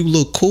don't make you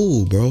look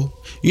cool, bro.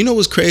 You know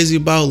what's crazy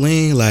about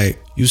lean? Like,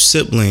 you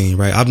sip lean,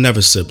 right? I've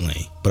never sipped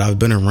lean, but I've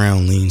been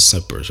around lean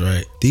sippers,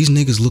 right? These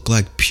niggas look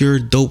like pure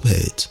dope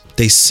heads.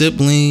 They sip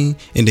lean,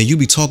 and then you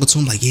be talking to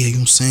them like, yeah, you know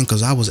what I'm saying?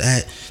 Because I was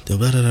at the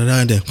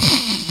da-da-da-da, and then...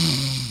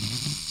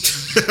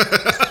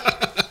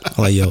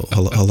 I'm like, yo,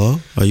 hello?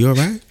 Are you all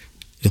right?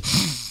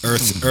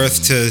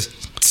 Earth to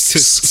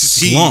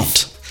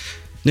slumped.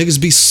 Niggas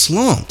be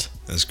slumped.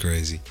 That's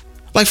crazy.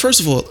 Like, first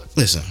of all,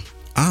 listen,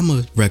 I'm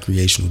a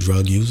recreational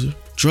drug user.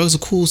 Drugs are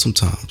cool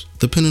sometimes,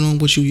 depending on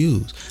what you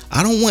use.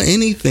 I don't want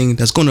anything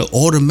that's going to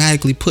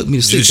automatically put me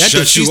to sleep. Just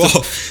shut you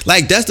off.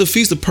 Like, that's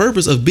defeats the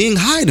purpose of being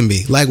high to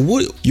me. Like,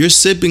 what? You're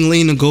sipping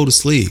lean to go to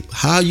sleep.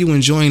 How are you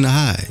enjoying the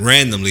high?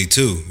 Randomly,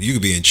 too. You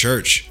could be in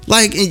church.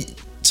 Like,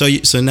 so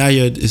now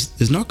is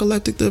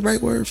narcoleptic the right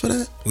word for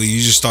that? Well,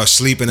 you just start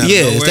sleeping out of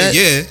nowhere.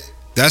 Yeah.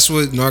 That's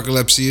what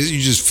narcolepsy is.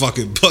 You just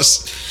fucking fall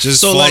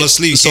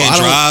asleep. So can't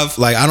drive.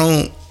 Like, I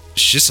don't.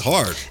 Shit's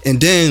hard.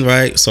 And then,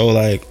 right, so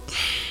like,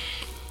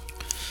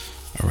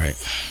 all right,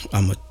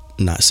 I'm gonna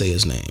not say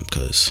his name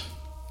because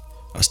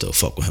I still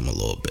fuck with him a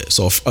little bit.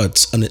 So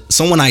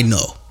someone I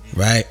know,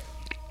 right,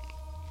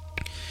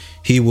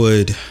 he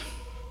would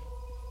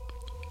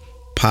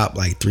pop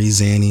like 3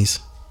 Xannies,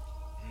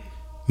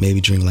 maybe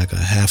drink like a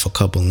half a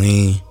cup of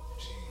lean,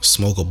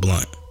 smoke a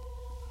blunt.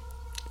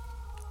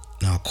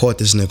 Now I caught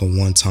this nigga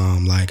one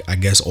time, like, I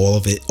guess all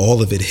of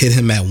it hit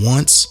him at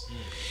once,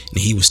 and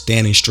he was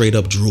standing straight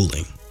up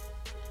drooling.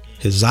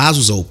 His eyes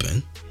was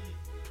open.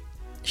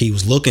 He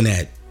was looking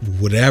at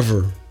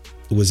whatever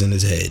was in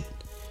his head,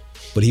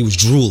 but he was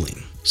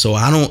drooling. So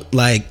I don't,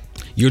 like,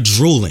 you're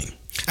drooling.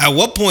 At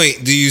what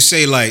point do you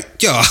say,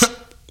 like, yo,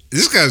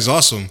 this guy's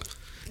awesome?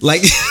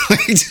 Like,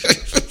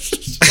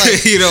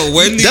 you know,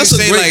 when do you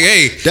say, like,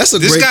 hey, that's a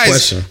great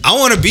question. I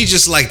want to be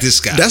just like this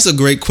guy. That's a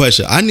great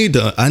question. I need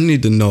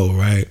to know,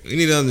 right? We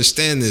need to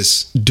understand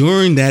this.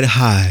 During that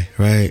high,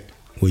 right,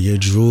 where you're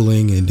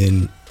drooling, and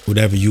then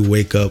whatever you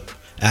wake up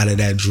out of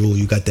that drool,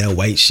 you got that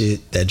white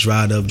shit, that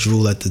dried up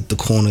drool at the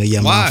corner of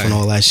your mouth and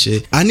all that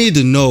shit. I need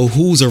to know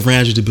who's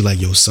around you to be like,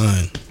 yo,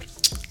 son,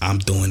 I'm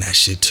doing that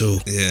shit too.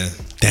 Yeah,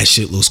 that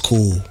shit looks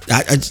cool.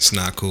 It's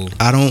not cool.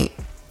 I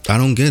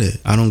don't get it.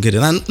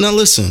 Now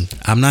listen,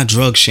 I'm not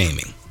drug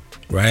shaming,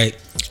 right?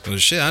 Well,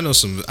 shit, I know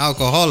some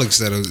alcoholics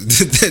that'll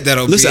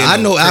listen. I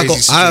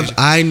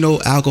know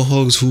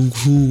alcoholics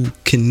who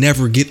can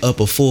never get up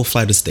a full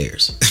flight of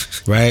stairs,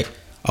 right?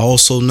 I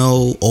also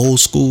know old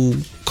school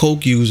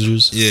coke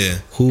users,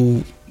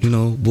 who, you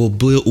know, will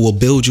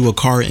build you a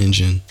car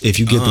engine if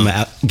you gave them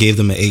an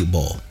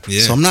 8-ball.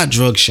 Yeah. So I'm not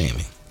drug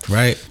shaming,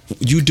 right?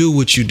 You do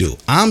what you do.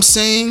 I'm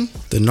saying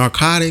the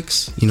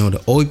narcotics, you know, the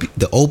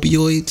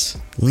opioids,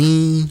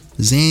 lean,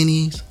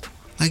 Xannies,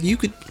 like, you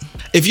could,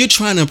 if you're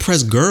trying to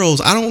impress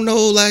girls, I don't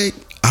know who.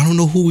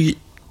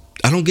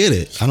 I don't get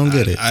it.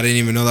 I didn't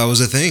even know that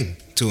was a thing,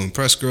 to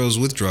impress girls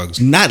with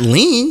drugs. Not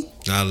lean.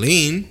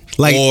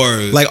 Like,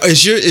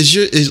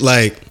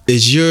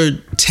 is your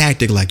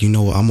tactic like, you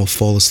know what, I'm gonna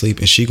fall asleep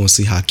and she gonna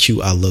see how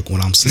cute I look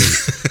when I'm asleep?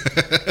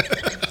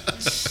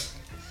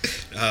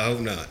 I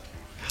hope not.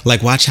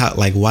 Like, watch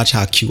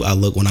how cute I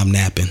look when I'm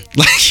napping.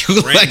 Like,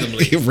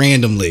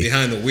 randomly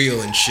behind the wheel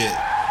and shit.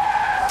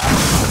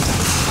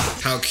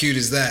 How cute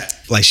is that?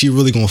 Like, she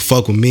really gonna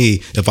fuck with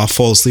me if I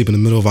fall asleep in the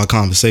middle of our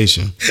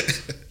conversation.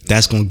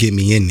 That's gonna get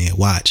me in there.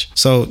 Watch.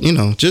 So, you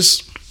know,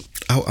 just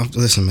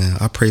listen, man.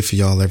 I pray for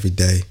y'all every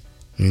day.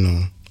 You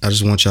know, I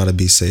just want y'all to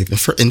be safe.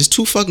 And it's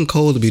too fucking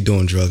cold to be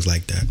doing drugs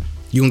like that.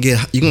 You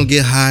gonna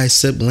get high,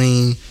 sip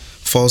lean,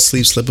 fall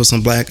asleep, slip with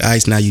some black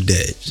ice. Now you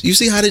dead. You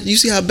see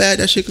how bad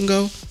that shit can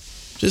go?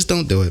 Just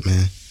don't do it,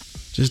 man.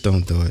 Just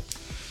don't do it.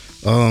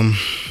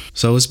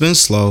 So it's been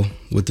slow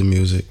with the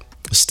music.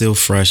 It's still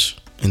fresh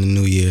in the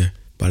new year.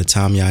 By the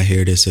time y'all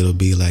hear this, it'll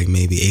be like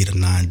maybe 8 or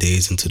 9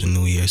 days into the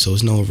new year. So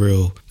it's no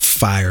real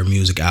fire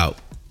music out.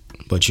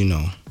 But you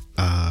know,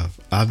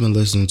 I've been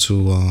listening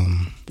to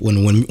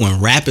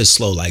when rap is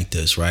slow like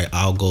this, right?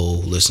 I'll go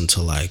listen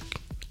to like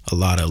a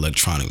lot of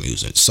electronic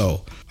music.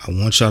 So I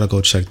want y'all to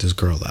go check this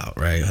girl out,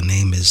 right? Her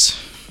name is,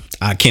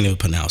 I can't even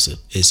pronounce it.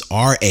 It's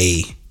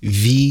Raveena.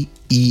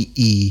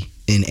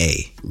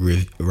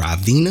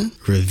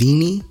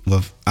 Ravini?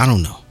 I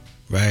don't know,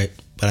 right?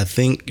 But I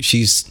think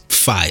she's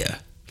fire.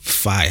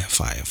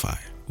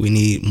 We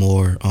need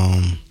more.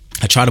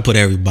 I try to put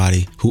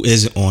everybody who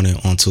isn't on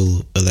it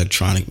onto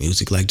electronic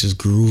music, like just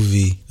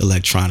groovy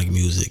electronic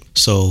music.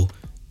 So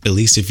at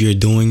least if you're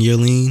doing your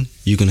lean,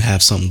 you can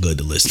have something good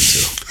to listen to.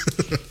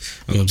 You know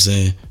what I'm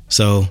saying?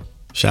 So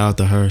shout out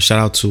to her. Shout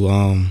out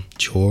to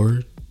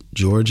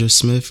Georgia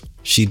Smith.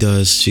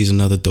 She's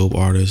another dope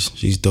artist.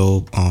 She's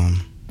dope.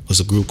 There's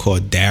a group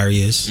called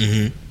Darius,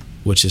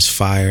 which is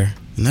fire.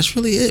 And that's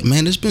really it,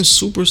 man. It's been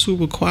super,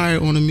 super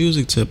quiet on the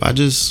music tip.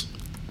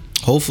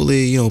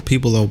 Hopefully, you know,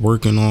 people are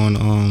working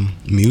on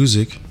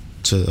music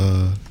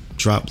to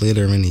drop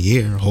later in the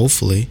year.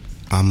 Hopefully.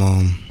 I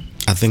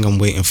think I'm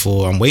waiting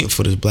for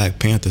this Black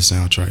Panther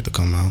soundtrack to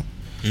come out.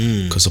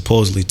 Because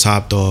supposedly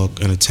Top Dog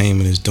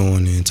Entertainment is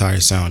doing the entire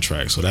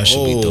soundtrack, so that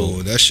should be dope.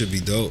 Oh, that should be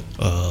dope.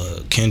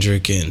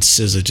 Kendrick and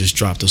SZA just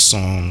dropped a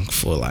song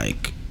for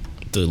like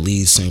the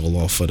lead single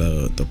off of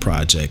the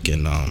project,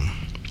 and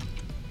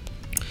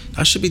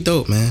that should be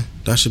dope, man.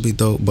 That should be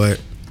dope.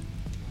 But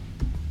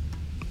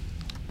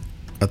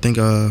I think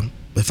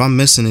if I'm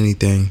missing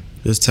anything,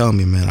 just tell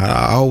me, man.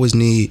 I always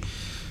need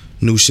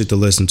new shit to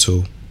listen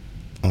to.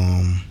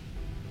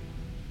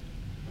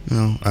 You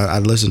know, I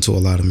listen to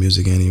a lot of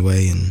music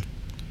anyway, and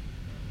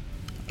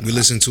we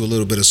listened to a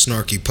little bit of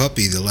Snarky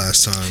Puppy the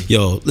last time.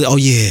 Oh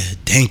yeah,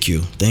 thank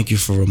you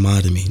for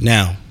reminding me.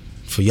 Now,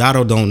 for y'all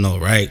that don't know,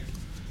 right?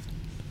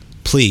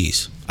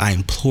 Please, I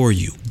implore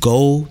you,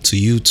 go to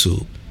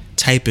YouTube,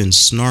 type in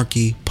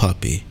Snarky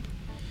Puppy.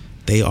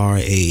 They are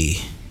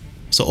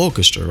it's an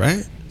orchestra,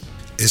 right?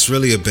 It's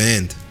really a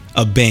band.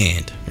 A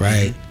band,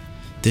 right?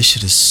 This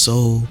shit is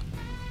so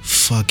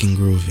fucking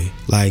groovy.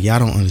 Like, y'all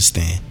don't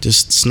understand.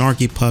 Just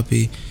Snarky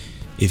Puppy.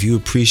 If you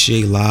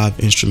appreciate live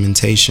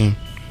instrumentation,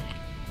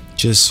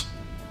 just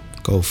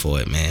go for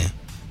it, man.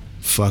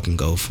 Fucking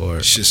go for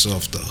it. Shit's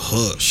off the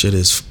hook.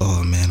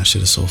 Oh man, that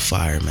shit is so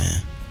fire,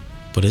 man.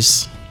 But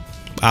it's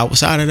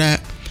outside of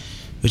that,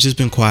 it's just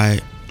been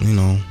quiet. You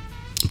know,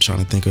 I'm trying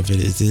to think of it.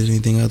 Is there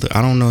anything other?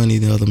 I don't know any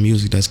of the other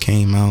music that's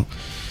came out.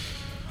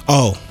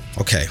 Oh,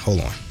 okay, hold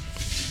on.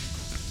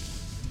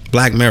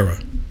 Black Mirror.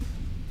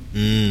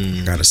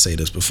 I gotta say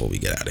this before we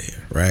get out of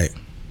here, right?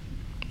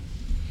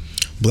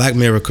 Black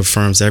Mirror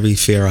confirms every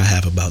fear I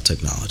have about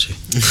technology.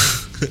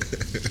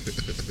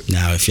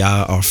 Now, if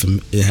y'all are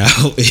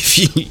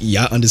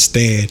y'all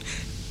understand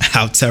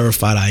how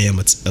terrified I am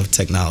of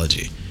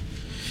technology,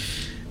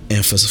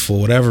 and for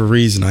whatever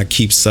reason I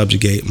keep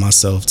subjugating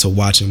myself to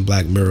watching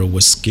Black Mirror,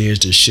 which scares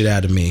the shit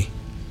out of me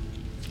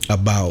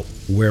about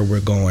where we're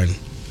going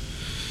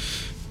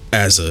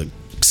as a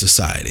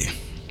society.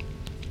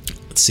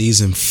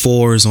 Season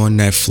 4 is on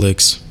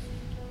Netflix.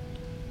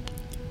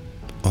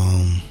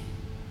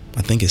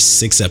 I think it's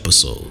 6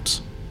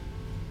 episodes.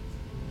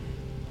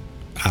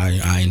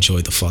 I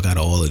enjoyed the fuck out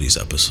of all of these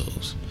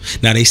episodes.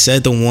 Now, they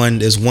said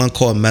there's one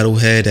called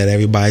Metalhead that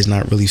everybody's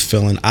not really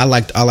feeling. I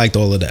liked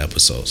all of the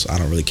episodes. I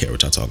don't really care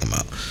what y'all talking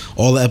about.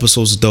 All the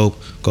episodes are dope.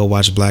 Go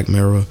watch Black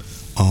Mirror.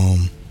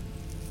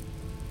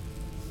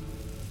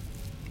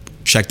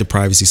 Check the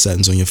privacy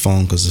settings on your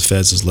phone because the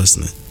feds is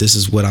listening. This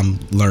is what I'm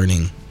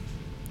learning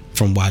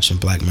from watching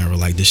Black Mirror.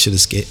 Like, this shit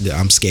is scared.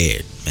 I'm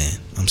scared, man.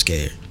 I'm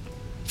scared.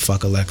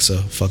 Fuck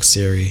Alexa. Fuck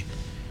Siri.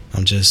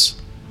 I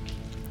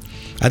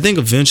think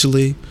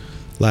eventually,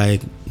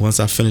 like, once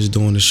I finish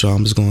doing the show,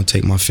 I'm just gonna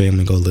take my family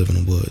and go live in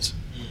the woods.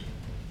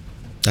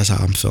 That's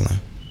how I'm feeling.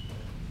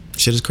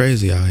 Shit is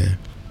crazy out here.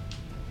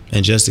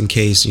 And just in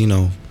case, you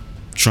know,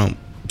 Trump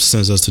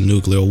sends us to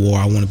nuclear war,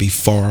 I want to be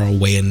far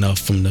away enough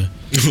from the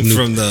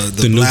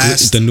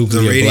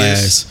nuclear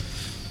blast.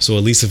 So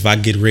at least if I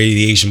get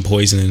radiation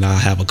poisoning, I'll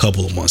have a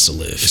couple of months to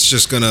live. It's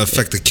just gonna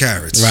affect the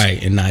carrots,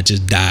 right, and not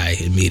just die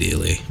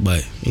immediately.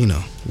 But you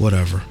know,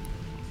 whatever.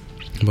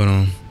 But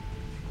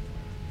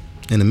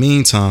in the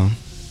meantime,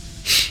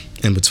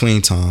 in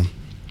between time,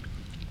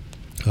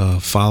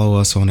 follow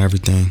us on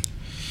everything: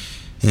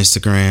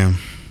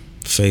 Instagram,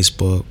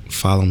 Facebook.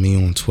 Follow me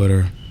on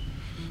Twitter.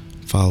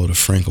 Follow the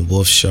Frank and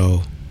Wolf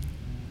Show.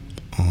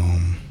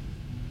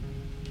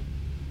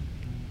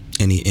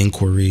 Any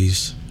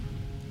inquiries,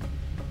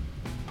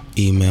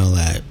 email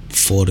at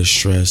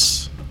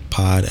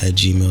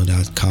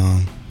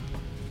forthestresspod@gmail.com.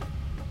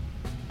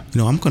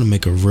 I'm gonna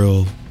make a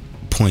real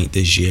point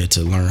this year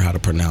to learn how to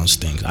pronounce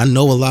things. I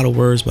know a lot of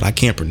words, but I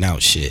can't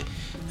pronounce shit.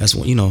 That's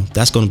what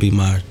that's gonna be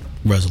my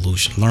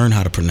resolution. Learn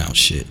how to pronounce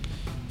shit.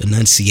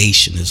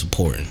 Enunciation is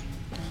important.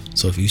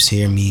 So if you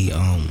hear me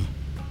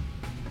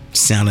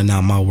sounding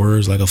out my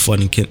words like a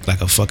fucking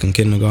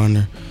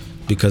kindergartner,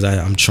 because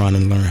I'm trying to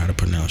learn how to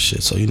pronounce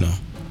shit. So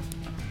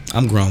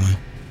I'm growing.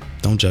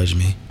 Don't judge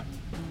me.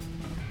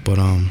 But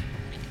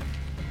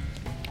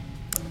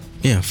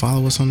yeah,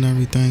 follow us on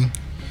everything.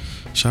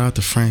 Shout out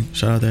to Frank.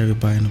 Shout out to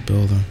everybody in the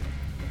building.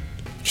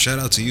 Shout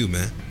out to you,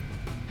 man.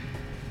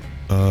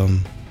 I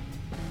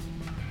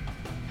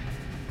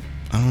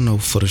don't know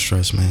for the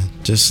stress, man.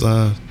 Just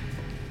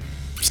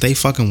stay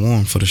fucking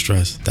warm for the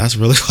stress. That's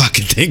really all I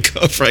can think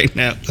of right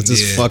now. It's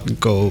just fucking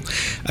cold.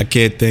 I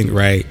can't think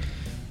right.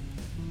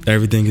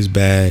 Everything is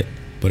bad,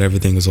 but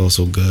everything is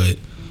also good.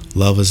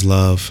 Love is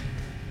love.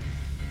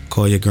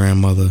 Call your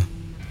grandmother.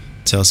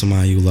 Tell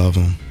somebody you love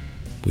them.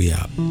 We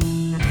out.